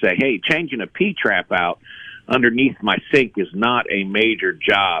think and say, hey, changing a P-trap out underneath my sink is not a major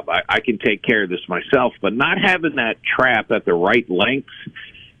job. I can take care of this myself, but not having that trap at the right lengths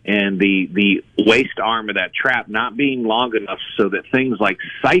and the waist arm of that trap not being long enough so that things like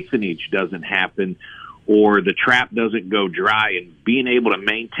siphonage doesn't happen or the trap doesn't go dry, and being able to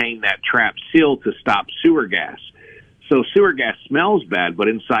maintain that trap sealed to stop sewer gas. So sewer gas smells bad, but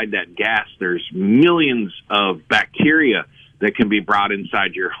inside that gas, there's millions of bacteria that can be brought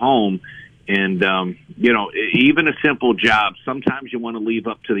inside your home. And, even a simple job, sometimes you want to leave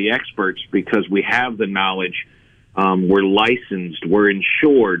up to the experts because we have the knowledge. We're licensed, we're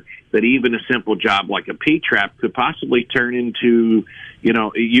insured, that even a simple job like a P-trap could possibly turn into,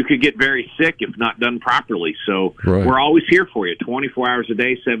 you could get very sick if not done properly. So We're always here for you, 24 hours a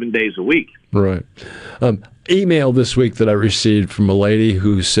day, 7 days a week. Right. Email this week that I received from a lady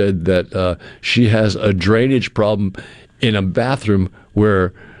who said that she has a drainage problem in a bathroom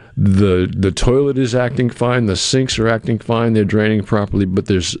where the toilet is acting fine, the sinks are acting fine, they're draining properly, but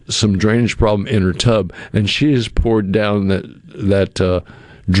there's some drainage problem in her tub, and she has poured down that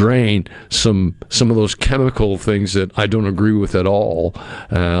drain some of those chemical things that I don't agree with at all.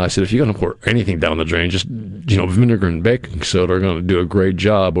 I said, if you're going to pour anything down the drain, just vinegar and baking soda are going to do a great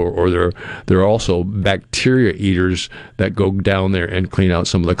job. Or there are also bacteria eaters that go down there and clean out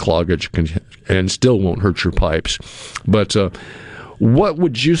some of the cloggage and still won't hurt your pipes. But what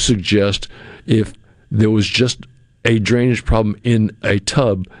would you suggest if there was just a drainage problem in a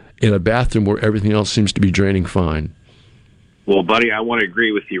tub in a bathroom where everything else seems to be draining fine? Well, buddy, I want to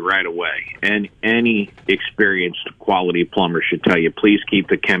agree with you right away. And any experienced quality plumber should tell you, please keep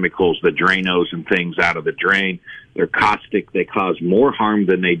the chemicals, the Drainos and things out of the drain. They're caustic. They cause more harm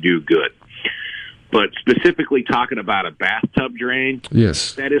than they do good. But specifically talking about a bathtub drain,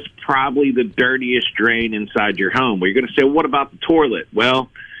 yes, that is probably the dirtiest drain inside your home. Where you're going to say, what about the toilet? Well,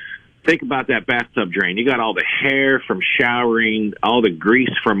 think about that bathtub drain. You got all the hair from showering, all the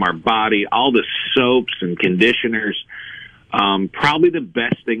grease from our body, all the soaps and conditioners. Probably the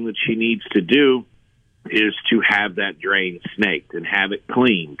best thing that she needs to do is to have that drain snaked and have it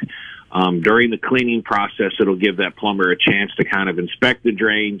cleaned. During the cleaning process, it'll give that plumber a chance to kind of inspect the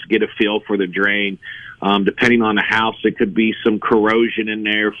drains, get a feel for the drain. Depending on the house, it could be some corrosion in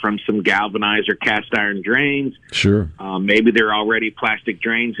there from some galvanized or cast iron drains. Sure. Maybe they're already plastic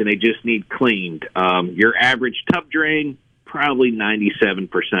drains and they just need cleaned. Your average tub drain, probably 97%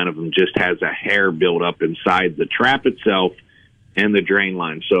 of them just has a hair buildup inside the trap itself and the drain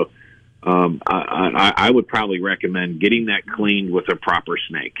line. So I would probably recommend getting that cleaned with a proper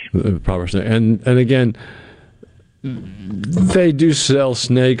snake. Proper snake. And again, they do sell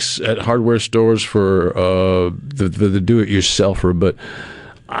snakes at hardware stores for the do-it-yourselfer, but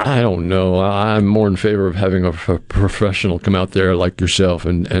I don't know. I'm more in favor of having a professional come out there like yourself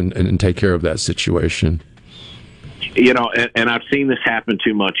and take care of that situation. And I've seen this happen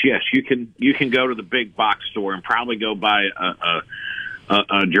too much. Yes, you can go to the big box store and probably go buy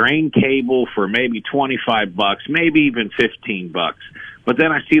a drain cable for maybe $25, maybe even $15. But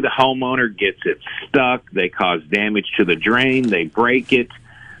then I see the homeowner gets it stuck. They cause damage to the drain. They break it.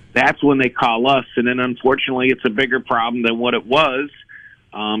 That's when they call us. And then unfortunately, it's a bigger problem than what it was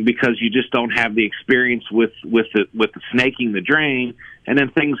because you just don't have the experience with the snaking the drain. And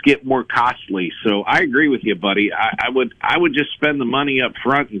then things get more costly. So I agree with you, buddy. I would just spend the money up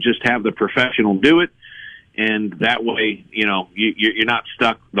front and just have the professional do it. And that way, you're not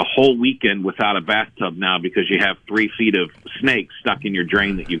stuck the whole weekend without a bathtub now because you have 3 feet of snakes stuck in your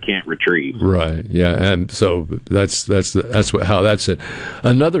drain that you can't retrieve. Right. Yeah. And so that's how that's it.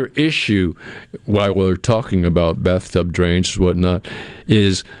 Another issue while we're talking about bathtub drains and whatnot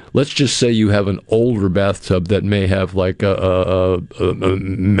is, let's just say you have an older bathtub that may have like a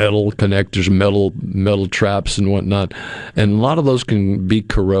metal connectors, metal traps and whatnot, and a lot of those can be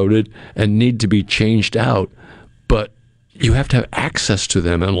corroded and need to be changed out, but you have to have access to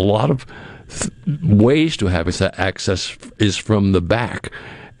them, and a lot of ways to have access is from the back.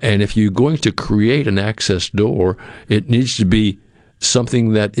 And if you're going to create an access door, it needs to be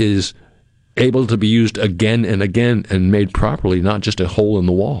something that is able to be used again and again and made properly, not just a hole in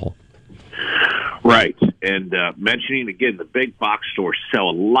the wall. Right. And mentioning again, the big box stores sell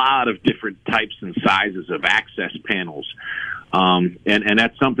a lot of different types and sizes of access panels. And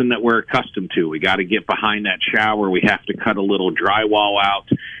that's something that we're accustomed to. We got to get behind that shower. We have to cut a little drywall out.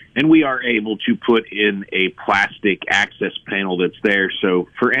 And we are able to put in a plastic access panel that's there. So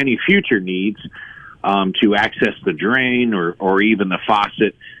for any future needs to access the drain or even the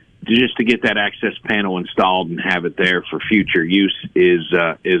faucet, just to get that access panel installed and have it there for future use is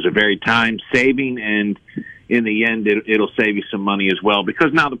a very time-saving, and in the end, it'll save you some money as well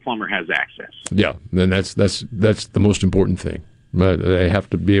because now the plumber has access. Yeah, and that's the most important thing. But they have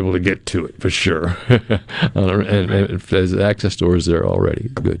to be able to get to it for sure. and if there's access doors there already,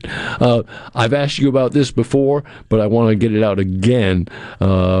 good. I've asked you about this before, but I want to get it out again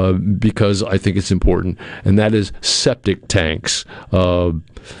because I think it's important, and that is septic tanks.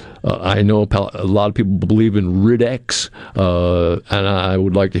 I know a lot of people believe in Rid-X, and I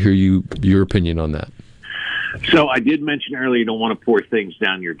would like to hear your opinion on that. So I did mention earlier you don't want to pour things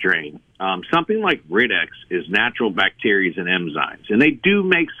down your drain. Something like Rid-X is natural bacteria and enzymes, and they do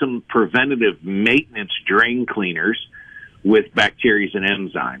make some preventative maintenance drain cleaners with bacteria and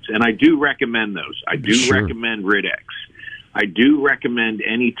enzymes, and I do recommend those. I do recommend Rid-X. I do recommend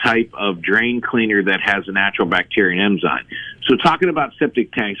any type of drain cleaner that has a natural bacteria and enzyme. So talking about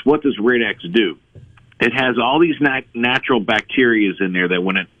septic tanks, what does Rid-X do? It has all these natural bacteria in there that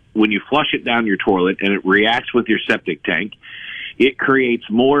when you flush it down your toilet and it reacts with your septic tank, it creates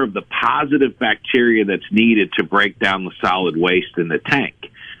more of the positive bacteria that's needed to break down the solid waste in the tank.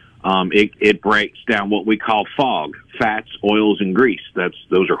 It breaks down what we call fog, fats, oils, and grease.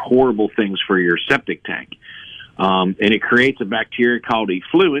 Those are horrible things for your septic tank. And it creates a bacteria called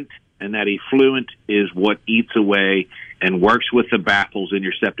effluent, and that effluent is what eats away and works with the baffles in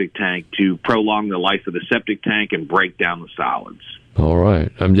your septic tank to prolong the life of the septic tank and break down the solids. All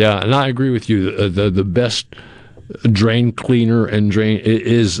right. Yeah, and I agree with you. The best drain cleaner and drain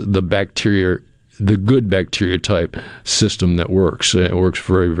is the bacteria, the good bacteria type system that works. It works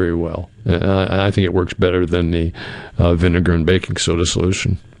very, very well. I think it works better than the vinegar and baking soda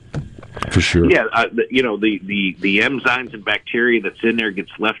solution. For sure. Yeah, the enzymes and bacteria that's in there gets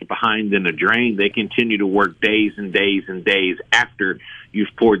left behind in the drain. They continue to work days and days and days after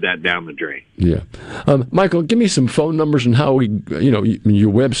you've poured that down the drain. Yeah. Michael, give me some phone numbers and how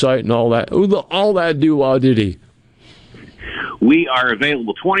your website and all that. All that do-wah-diddy. We are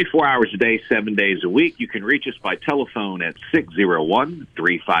available 24 hours a day, 7 days a week. You can reach us by telephone at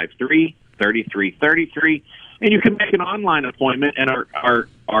 601-353-3333. And you can make an online appointment and our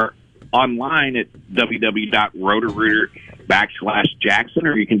online at www.rotorooter.com/Jackson,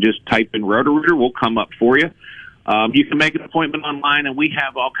 or you can just type in Roto-Rooter. We'll come up for you. You can make an appointment online, and we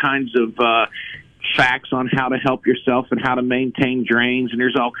have all kinds of facts on how to help yourself and how to maintain drains, and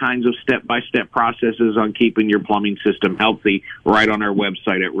there's all kinds of step-by-step processes on keeping your plumbing system healthy right on our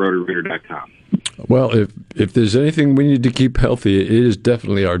website at Roto-Rooter.com. Well, if there's anything we need to keep healthy, it is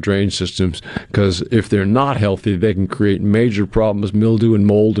definitely our drain systems, because if they're not healthy, they can create major problems, mildew and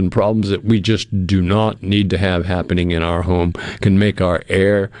mold, and problems that we just do not need to have happening in our home, can make our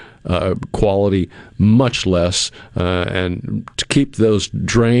air quality much less, and to keep those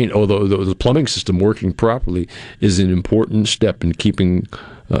drain, or the plumbing system working properly is an important step in keeping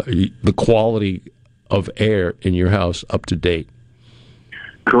the quality of air in your house up to date.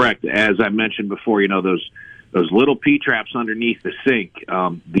 Correct. As I mentioned before, those little P-traps underneath the sink,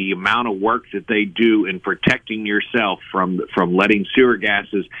 the amount of work that they do in protecting yourself from letting sewer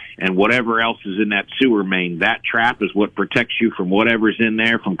gases and whatever else is in that sewer main, that trap is what protects you from whatever's in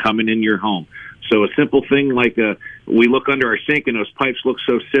there from coming in your home. So a simple thing like we look under our sink and those pipes look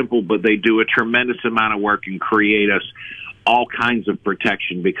so simple, but they do a tremendous amount of work and create us all kinds of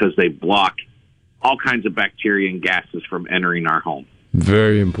protection because they block all kinds of bacteria and gases from entering our home.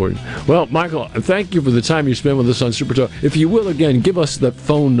 Very important. Well, Michael, thank you for the time you spent with us on Super Talk. If you will, again, give us the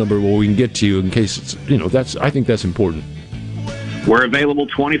phone number where we can get to you in case it's, I think that's important. We're available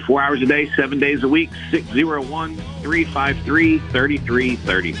 24 hours a day, 7 days a week,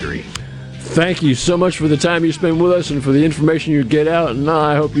 601-353-3333. Thank you so much for the time you spend with us and for the information you get out, and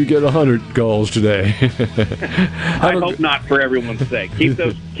I hope you get 100 calls today. I hope not, for everyone's sake.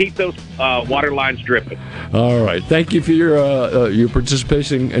 Keep those water lines dripping. All right. Thank you for your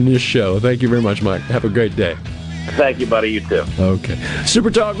participation in this show. Thank you very much, Mike. Have a great day. Thank you, buddy. You too. Okay. Super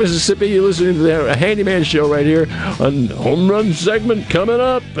Talk Mississippi, you're listening to the Handyman Show right here on Home Run segment coming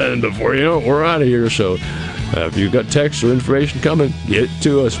up. And before you know it, we're out of here. So if you've got text or information coming, get it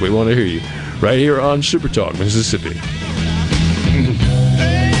to us. We want to hear you right here on Super Talk Mississippi.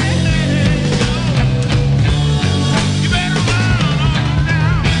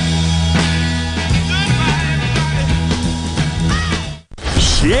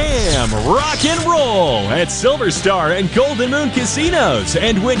 Jam, rock, and roll at Silver Star and Golden Moon Casinos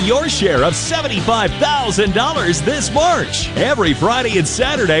and win your share of $75,000 this March. Every Friday and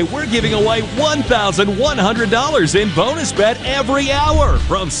Saturday, we're giving away $1,100 in bonus bet every hour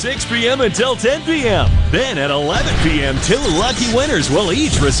from 6 p.m. until 10 p.m. Then at 11 p.m., 2 lucky winners will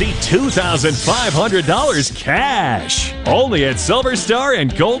each receive $2,500 cash. Only at Silver Star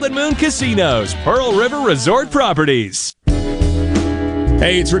and Golden Moon Casinos, Pearl River Resort Properties.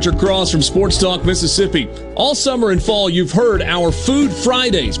 Hey, it's Richard Cross from Sports Talk Mississippi. All summer and fall, you've heard our Food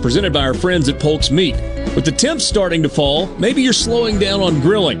Fridays presented by our friends at Polk's Meat. With the temps starting to fall, maybe you're slowing down on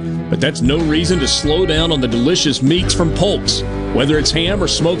grilling, but that's no reason to slow down on the delicious meats from Polk's. Whether it's ham or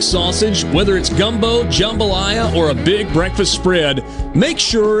smoked sausage, whether it's gumbo, jambalaya, or a big breakfast spread, make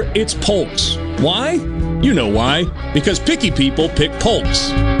sure it's Polk's. Why? You know why. Because picky people pick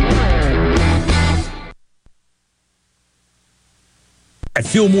Polk's. At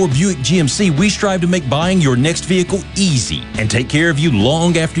Fillmore Buick GMC, we strive to make buying your next vehicle easy and take care of you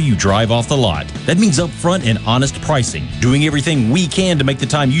long after you drive off the lot. That means upfront and honest pricing, doing everything we can to make the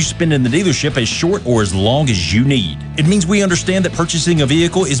time you spend in the dealership as short or as long as you need. It means we understand that purchasing a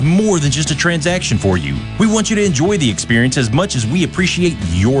vehicle is more than just a transaction for you. We want you to enjoy the experience as much as we appreciate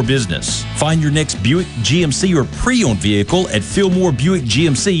your business. Find your next Buick, GMC, or pre-owned vehicle at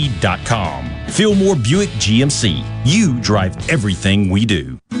FillmoreBuickGMC.com. Fillmore Buick GMC. You drive everything we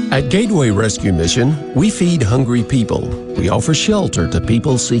do. At Gateway Rescue Mission, we feed hungry people. We offer shelter to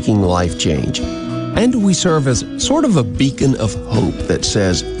people seeking life change. And we serve as sort of a beacon of hope that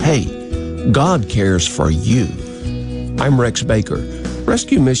says, hey, God cares for you. I'm Rex Baker.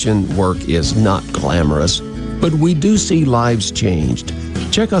 Rescue Mission work is not glamorous, but we do see lives changed.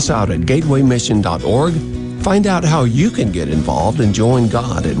 Check us out at gatewaymission.org. Find out how you can get involved and join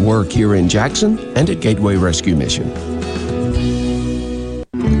God at work here in Jackson and at Gateway Rescue Mission.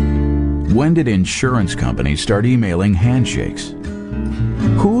 When did insurance companies start emailing handshakes?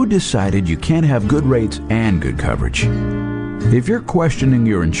 Who decided you can't have good rates and good coverage? If you're questioning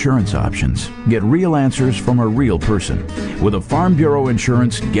your insurance options, get real answers from a real person. With a Farm Bureau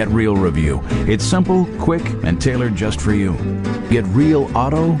Insurance Get Real review. It's simple, quick, and tailored just for you. Get real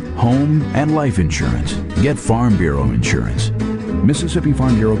auto, home, and life insurance. Get Farm Bureau Insurance. Mississippi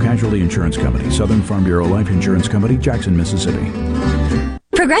Farm Bureau Casualty Insurance Company, Southern Farm Bureau Life Insurance Company, Jackson, Mississippi.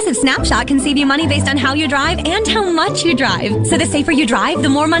 Progressive Snapshot can save you money based on how you drive and how much you drive. So the safer you drive, the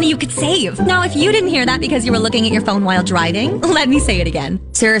more money you could save. Now, if you didn't hear that because you were looking at your phone while driving, let me say it again.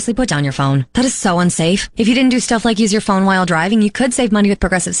 Seriously, put down your phone. That is so unsafe. If you didn't do stuff like use your phone while driving, you could save money with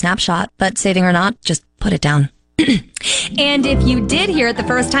Progressive Snapshot. But saving or not, just put it down. And if you did hear it the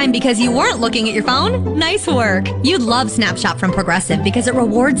first time because you weren't looking at your phone, nice work. You'd love Snapshot from Progressive because it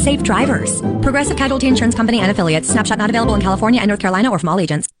rewards safe drivers. Progressive Casualty Insurance Company and affiliates. Snapshot not available in California and North Carolina or from all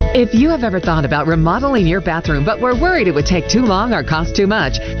agents. If you have ever thought about remodeling your bathroom but were worried it would take too long or cost too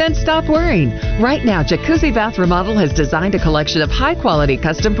much, then stop worrying. Right now, Jacuzzi Bath Remodel has designed a collection of high-quality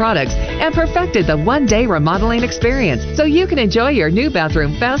custom products and perfected the one-day remodeling experience so you can enjoy your new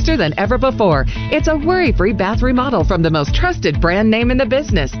bathroom faster than ever before. It's a worry-free bath remodel from the most trusted brand name in the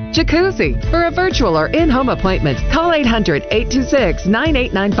business, Jacuzzi. For a virtual or in-home appointment, call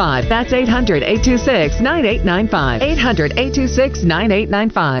 800-826-9895. That's 800-826-9895.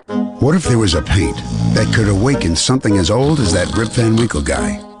 800-826-9895. What if there was a paint that could awaken something as old as that Rip Van Winkle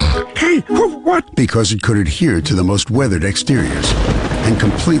guy? Hey, what? Because it could adhere to the most weathered exteriors and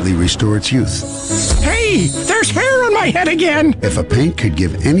completely restore its youth. Hey, there's hair on my head again! If a paint could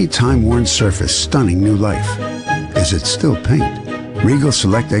give any time-worn surface stunning new life, is it still paint? Regal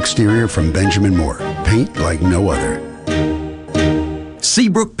Select Exterior from Benjamin Moore. Paint like no other.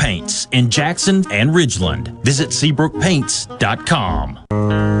 Seabrook Paints in Jackson and Ridgeland. Visit SeabrookPaints.com.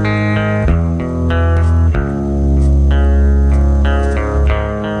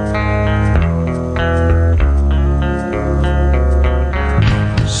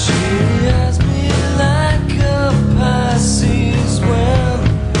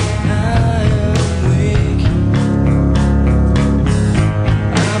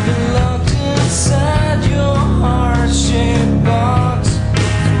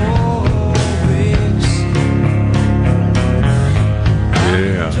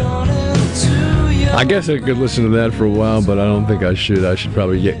 I guess I could listen to that for a while, but I don't think I should. I should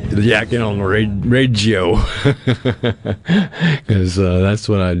probably yak in on the radio because that's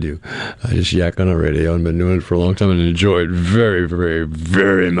what I do. I just yak on the radio. I've been doing it for a long time and enjoy it very, very,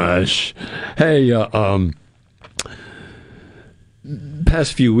 very much. Hey,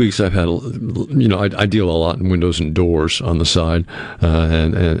 past few weeks I've had, I deal a lot in windows and doors on the side,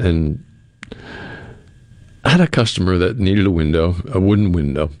 and had a customer that needed a wooden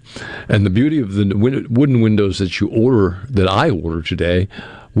window, and the beauty of the wooden windows that I order today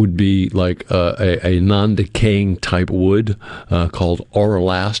would be like a non-decaying type wood called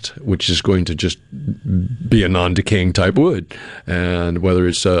Auralast, which is going to just be a non-decaying type wood. And whether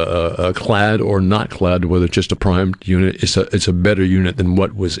it's a clad or not clad, whether it's just a primed unit, it's a better unit than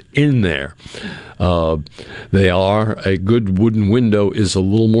what was in there. They are a good wooden window is a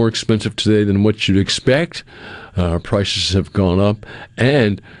little more expensive today than what you'd expect. Prices have gone up,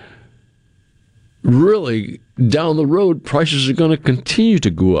 and really, down the road, prices are going to continue to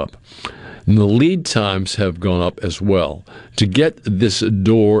go up. And the lead times have gone up as well. To get this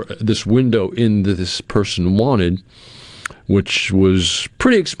window in that this person wanted, which was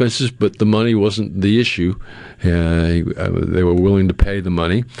pretty expensive, but the money wasn't the issue. They were willing to pay the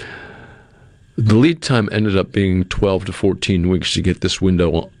money. The lead time ended up being 12 to 14 weeks to get this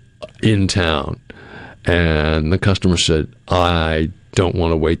window in town. And the customer said, I don't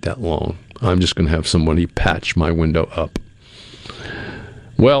want to wait that long. I'm just going to have somebody patch my window up.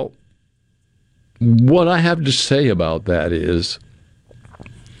 Well, what I have to say about that is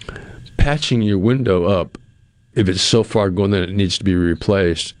patching your window up, if it's so far gone that it needs to be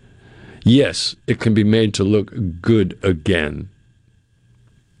replaced, yes, it can be made to look good again.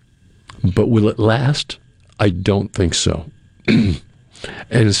 But will it last? I don't think so.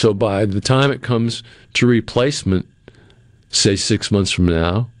 And so by the time it comes to replacement, say 6 months from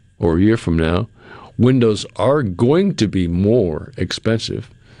now or a year from now, windows are going to be more expensive.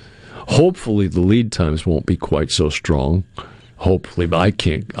 Hopefully the lead times won't be quite so strong. Hopefully, but I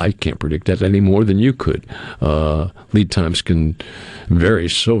can't predict that any more than you could. Lead times can vary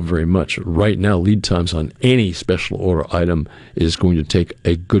so very much. Right now, lead times on any special order item is going to take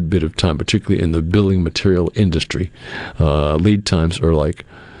a good bit of time, particularly in the building material industry. Lead times are like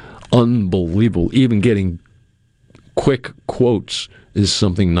unbelievable. Even getting quick quotes is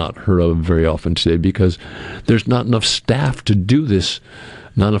something not heard of very often today because there's not enough staff to do this,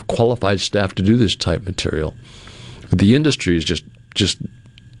 not enough qualified staff to do this type material. The industry is just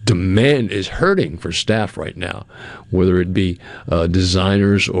demand is hurting for staff right now, whether it be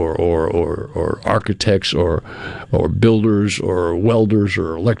designers or architects or builders or welders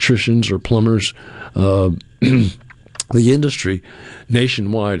or electricians or plumbers. The industry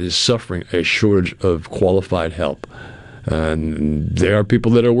nationwide is suffering a shortage of qualified help. And there are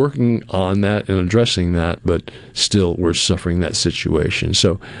people that are working on that and addressing that, but still we're suffering that situation.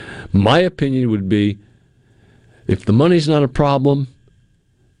 So my opinion would be, if the money's not a problem,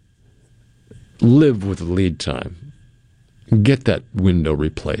 live with the lead time. Get that window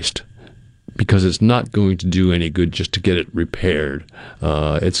replaced because it's not going to do any good just to get it repaired.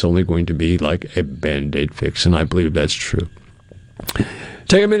 It's only going to be like a Band-Aid fix, and I believe that's true.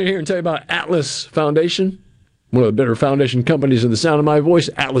 Take a minute here and tell you about Atlas Foundation, one of the better foundation companies in the sound of my voice.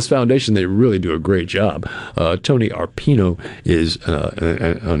 Atlas Foundation, they really do a great job. Tony Arpino is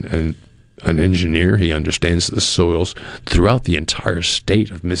an engineer. He understands the soils throughout the entire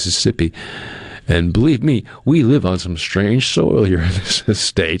state of Mississippi. And believe me, we live on some strange soil here in this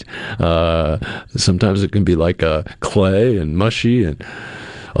state. Sometimes it can be like clay and mushy, and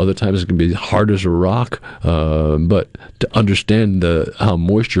other times it can be hard as a rock. But to understand how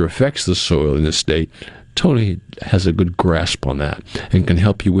moisture affects the soil in this state, Tony has a good grasp on that and can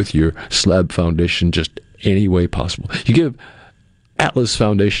help you with your slab foundation just any way possible. You give Atlas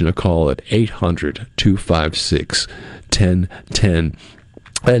Foundation a call at 800-256-1010,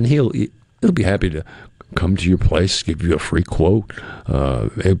 and he'll be happy to come to your place, give you a free quote.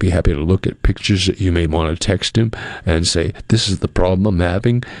 He'll be happy to look at pictures that you may want to text him and say, this is the problem I'm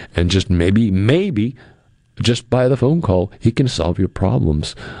having, and just maybe, just by the phone call, he can solve your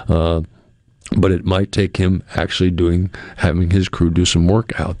problems. But it might take him actually having his crew do some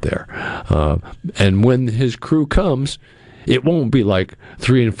work out there. And when his crew comes, it won't be like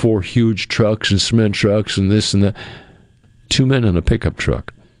 3 and 4 huge trucks and cement trucks and this and that. 2 men on a pickup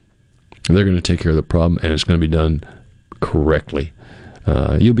truck. And they're going to take care of the problem, and it's going to be done correctly.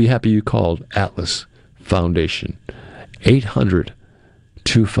 You'll be happy you called Atlas Foundation.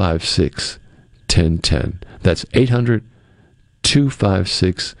 800-256-1010. That's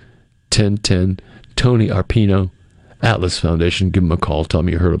 800-256-1010. Tony Arpino, Atlas Foundation. Give him a call. Tell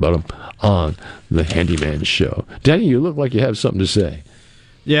me you heard about him on the Handyman Show. Danny, you look like you have something to say.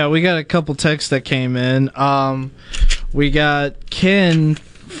 Yeah, we got a couple texts that came in. We got Ken.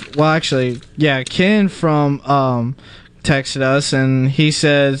 Well, actually, yeah, Ken from texted us, and he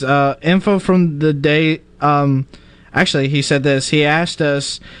says, info from the day. Actually, he said this. He asked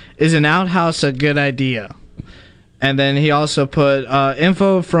us, is an outhouse a good idea? And then he also put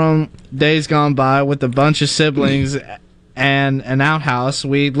info from days gone by with a bunch of siblings and an outhouse.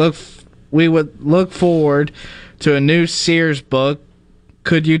 We would look forward to a new Sears book.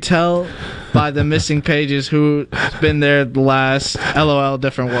 Could you tell by the missing pages who's been there the last? LOL,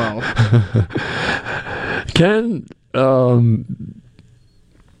 different world. Ken,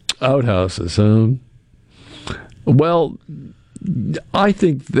 outhouses, well, I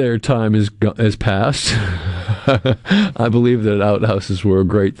think their time is past. I believe that outhouses were a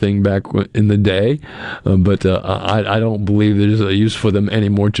great thing back in the day, but I don't believe there's a use for them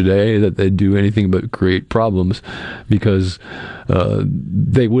anymore today, that they do anything but create problems, because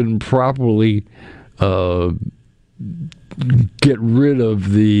they wouldn't properly get rid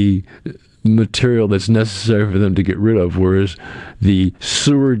of the material that's necessary for them to get rid of, whereas the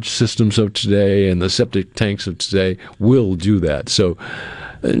sewage systems of today and the septic tanks of today will do that. So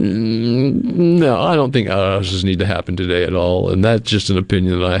no, I don't think outhouses need to happen today at all, and that's just an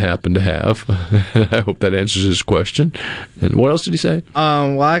opinion that I happen to have. I hope that answers his question. And what else did he say?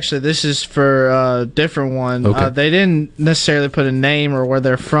 Well, actually, this is for a different one. Okay. They didn't necessarily put a name or where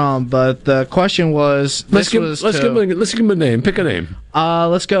they're from, but the question was... Let's give him a name. Pick a name.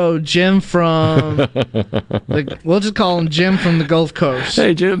 Let's go Jim from... we'll just call him Jim from the Gulf Coast.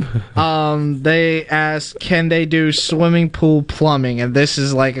 Hey, Jim. They asked, can they do swimming pool plumbing? And this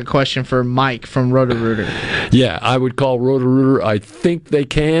is like a question for Mike from Roto-Rooter. Yeah, I would call Roto-Rooter. I think they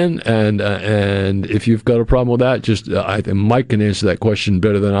can, and if you've got a problem with that, just Mike can answer that question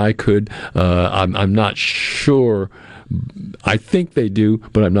better than I could. I'm not sure. I think they do,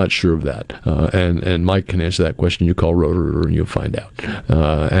 but I'm not sure of that. And Mike can answer that question. You call Roto-Rooter and you'll find out.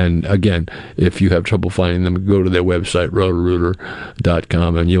 And again, if you have trouble finding them, go to their website,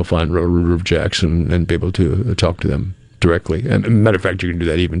 rotorooter.com, and you'll find Roto-Rooter of Jackson and be able to talk to them directly. And matter of fact, you can do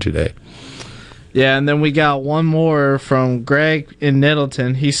that even today. Yeah, and then we got one more from Greg in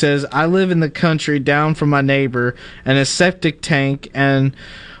Nettleton. He says, I live in the country down from my neighbor and a septic tank, and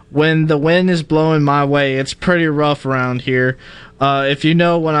when the wind is blowing my way, it's pretty rough around here. If you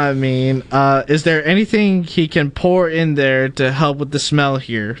know what I mean, is there anything he can pour in there to help with the smell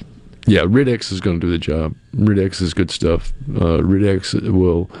here? Yeah, Rid-X is going to do the job. Rid-X is good stuff. Rid-X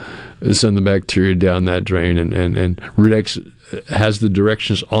will send the bacteria down that drain, and Rid-X has the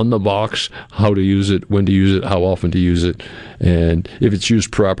directions on the box, how to use it, when to use it, how often to use it, and if it's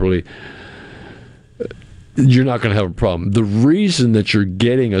used properly, you're not going to have a problem. The reason that you're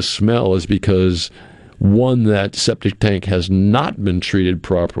getting a smell is because, one, that septic tank has not been treated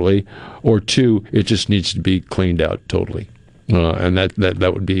properly, or two, it just needs to be cleaned out totally. And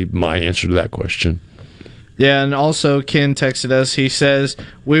that would be my answer to that question. Yeah, and also Ken texted us. He says,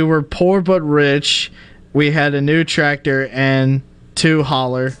 we were poor but rich. We had a new tractor and 2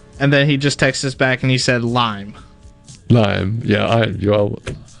 hauler. And then he just texted us back and he said lime. Lime, yeah.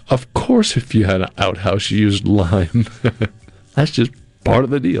 Of course, if you had an outhouse, you used lime. That's just part of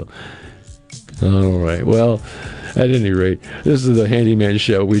the deal. All right, well, at any rate, this is the Handyman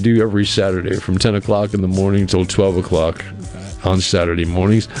Show. We do every Saturday from 10 o'clock in the morning till 12 o'clock on Saturday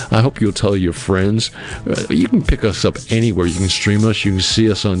mornings. I hope you'll tell your friends. You can pick us up anywhere. You can stream us. You can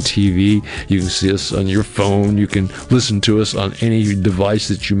see us on TV. You can see us on your phone. You can listen to us on any device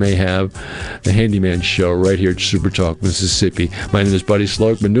that you may have. The Handyman Show right here at Super Talk, Mississippi. My name is Buddy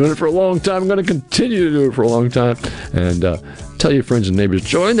Slug. Been doing it for a long time. I'm going to continue to do it for a long time. And tell your friends and neighbors,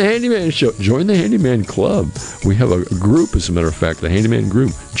 join the Handyman Show. Join the Handyman Club. We have a group, as a matter of fact, the Handyman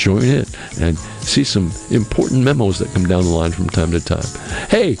Group. Join it and see some important memos that come down the line from time to time.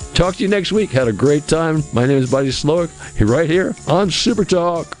 Hey, talk to you next week. Had a great time. My name is Buddy Slowick, right here on Super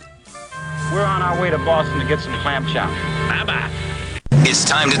Talk. We're on our way to Boston to get some clam chowder. Bye-bye. It's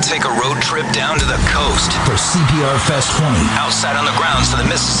time to take a road trip down to the coast for CPR Fest 20. Outside on the grounds of the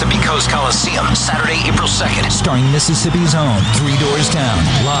Mississippi Coast Coliseum, Saturday, April 2nd. Starring Mississippi's own 3 Doors Down,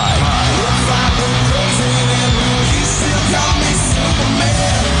 live.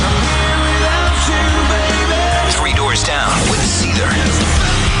 3 Doors Down with Seether.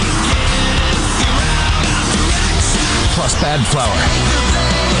 Plus Bad Flower.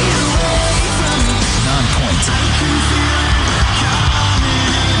 Non-Point.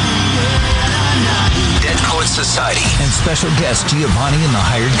 Dead Poets Society. And special guest Giovanni and the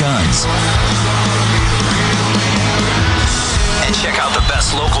Hired Guns. And check out the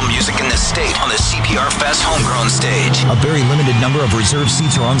best local music in the state on the CPR Fest Homegrown stage. A very limited number of reserved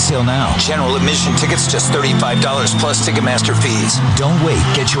seats are on sale now. General admission tickets just $35 plus Ticketmaster fees. Don't wait.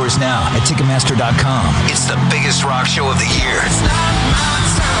 Get yours now at Ticketmaster.com. It's the biggest rock show of the year.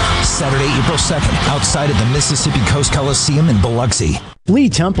 Saturday, April 2nd, outside of the Mississippi Coast Coliseum in Biloxi. Lee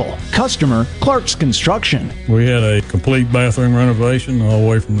Temple. Customer, Clark's Construction. We had a complete bathroom renovation all the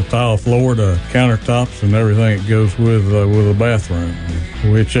way from the tile floor to countertops and everything that goes with a bathroom.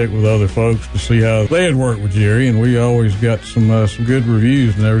 We checked with other folks to see how they had worked with Jerry, and we always got some good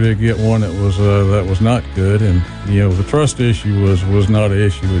reviews. Never did get one that was not good. And the trust issue was not an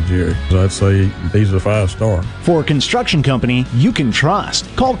issue with Jerry. I'd say he's a 5-star. For a construction company you can trust,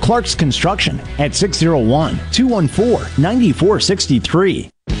 call Clark's Construction at 601-214-9463.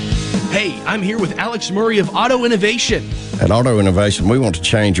 Hey, I'm here with Alex Murray of Auto Innovation. At Auto Innovation, we want to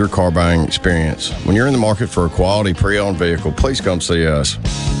change your car buying experience. When you're in the market for a quality pre-owned vehicle, please come see us.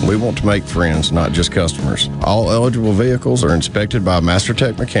 We want to make friends, not just customers. All eligible vehicles are inspected by a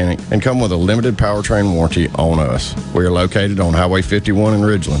MasterTech mechanic and come with a limited powertrain warranty on us. We are located on Highway 51 in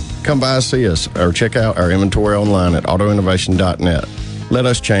Ridgeland. Come by and see us or check out our inventory online at autoinnovation.net. Let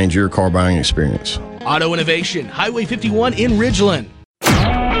us change your car buying experience. Auto Innovation, Highway 51 in Ridgeland.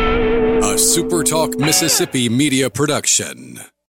 A SuperTalk Mississippi media production.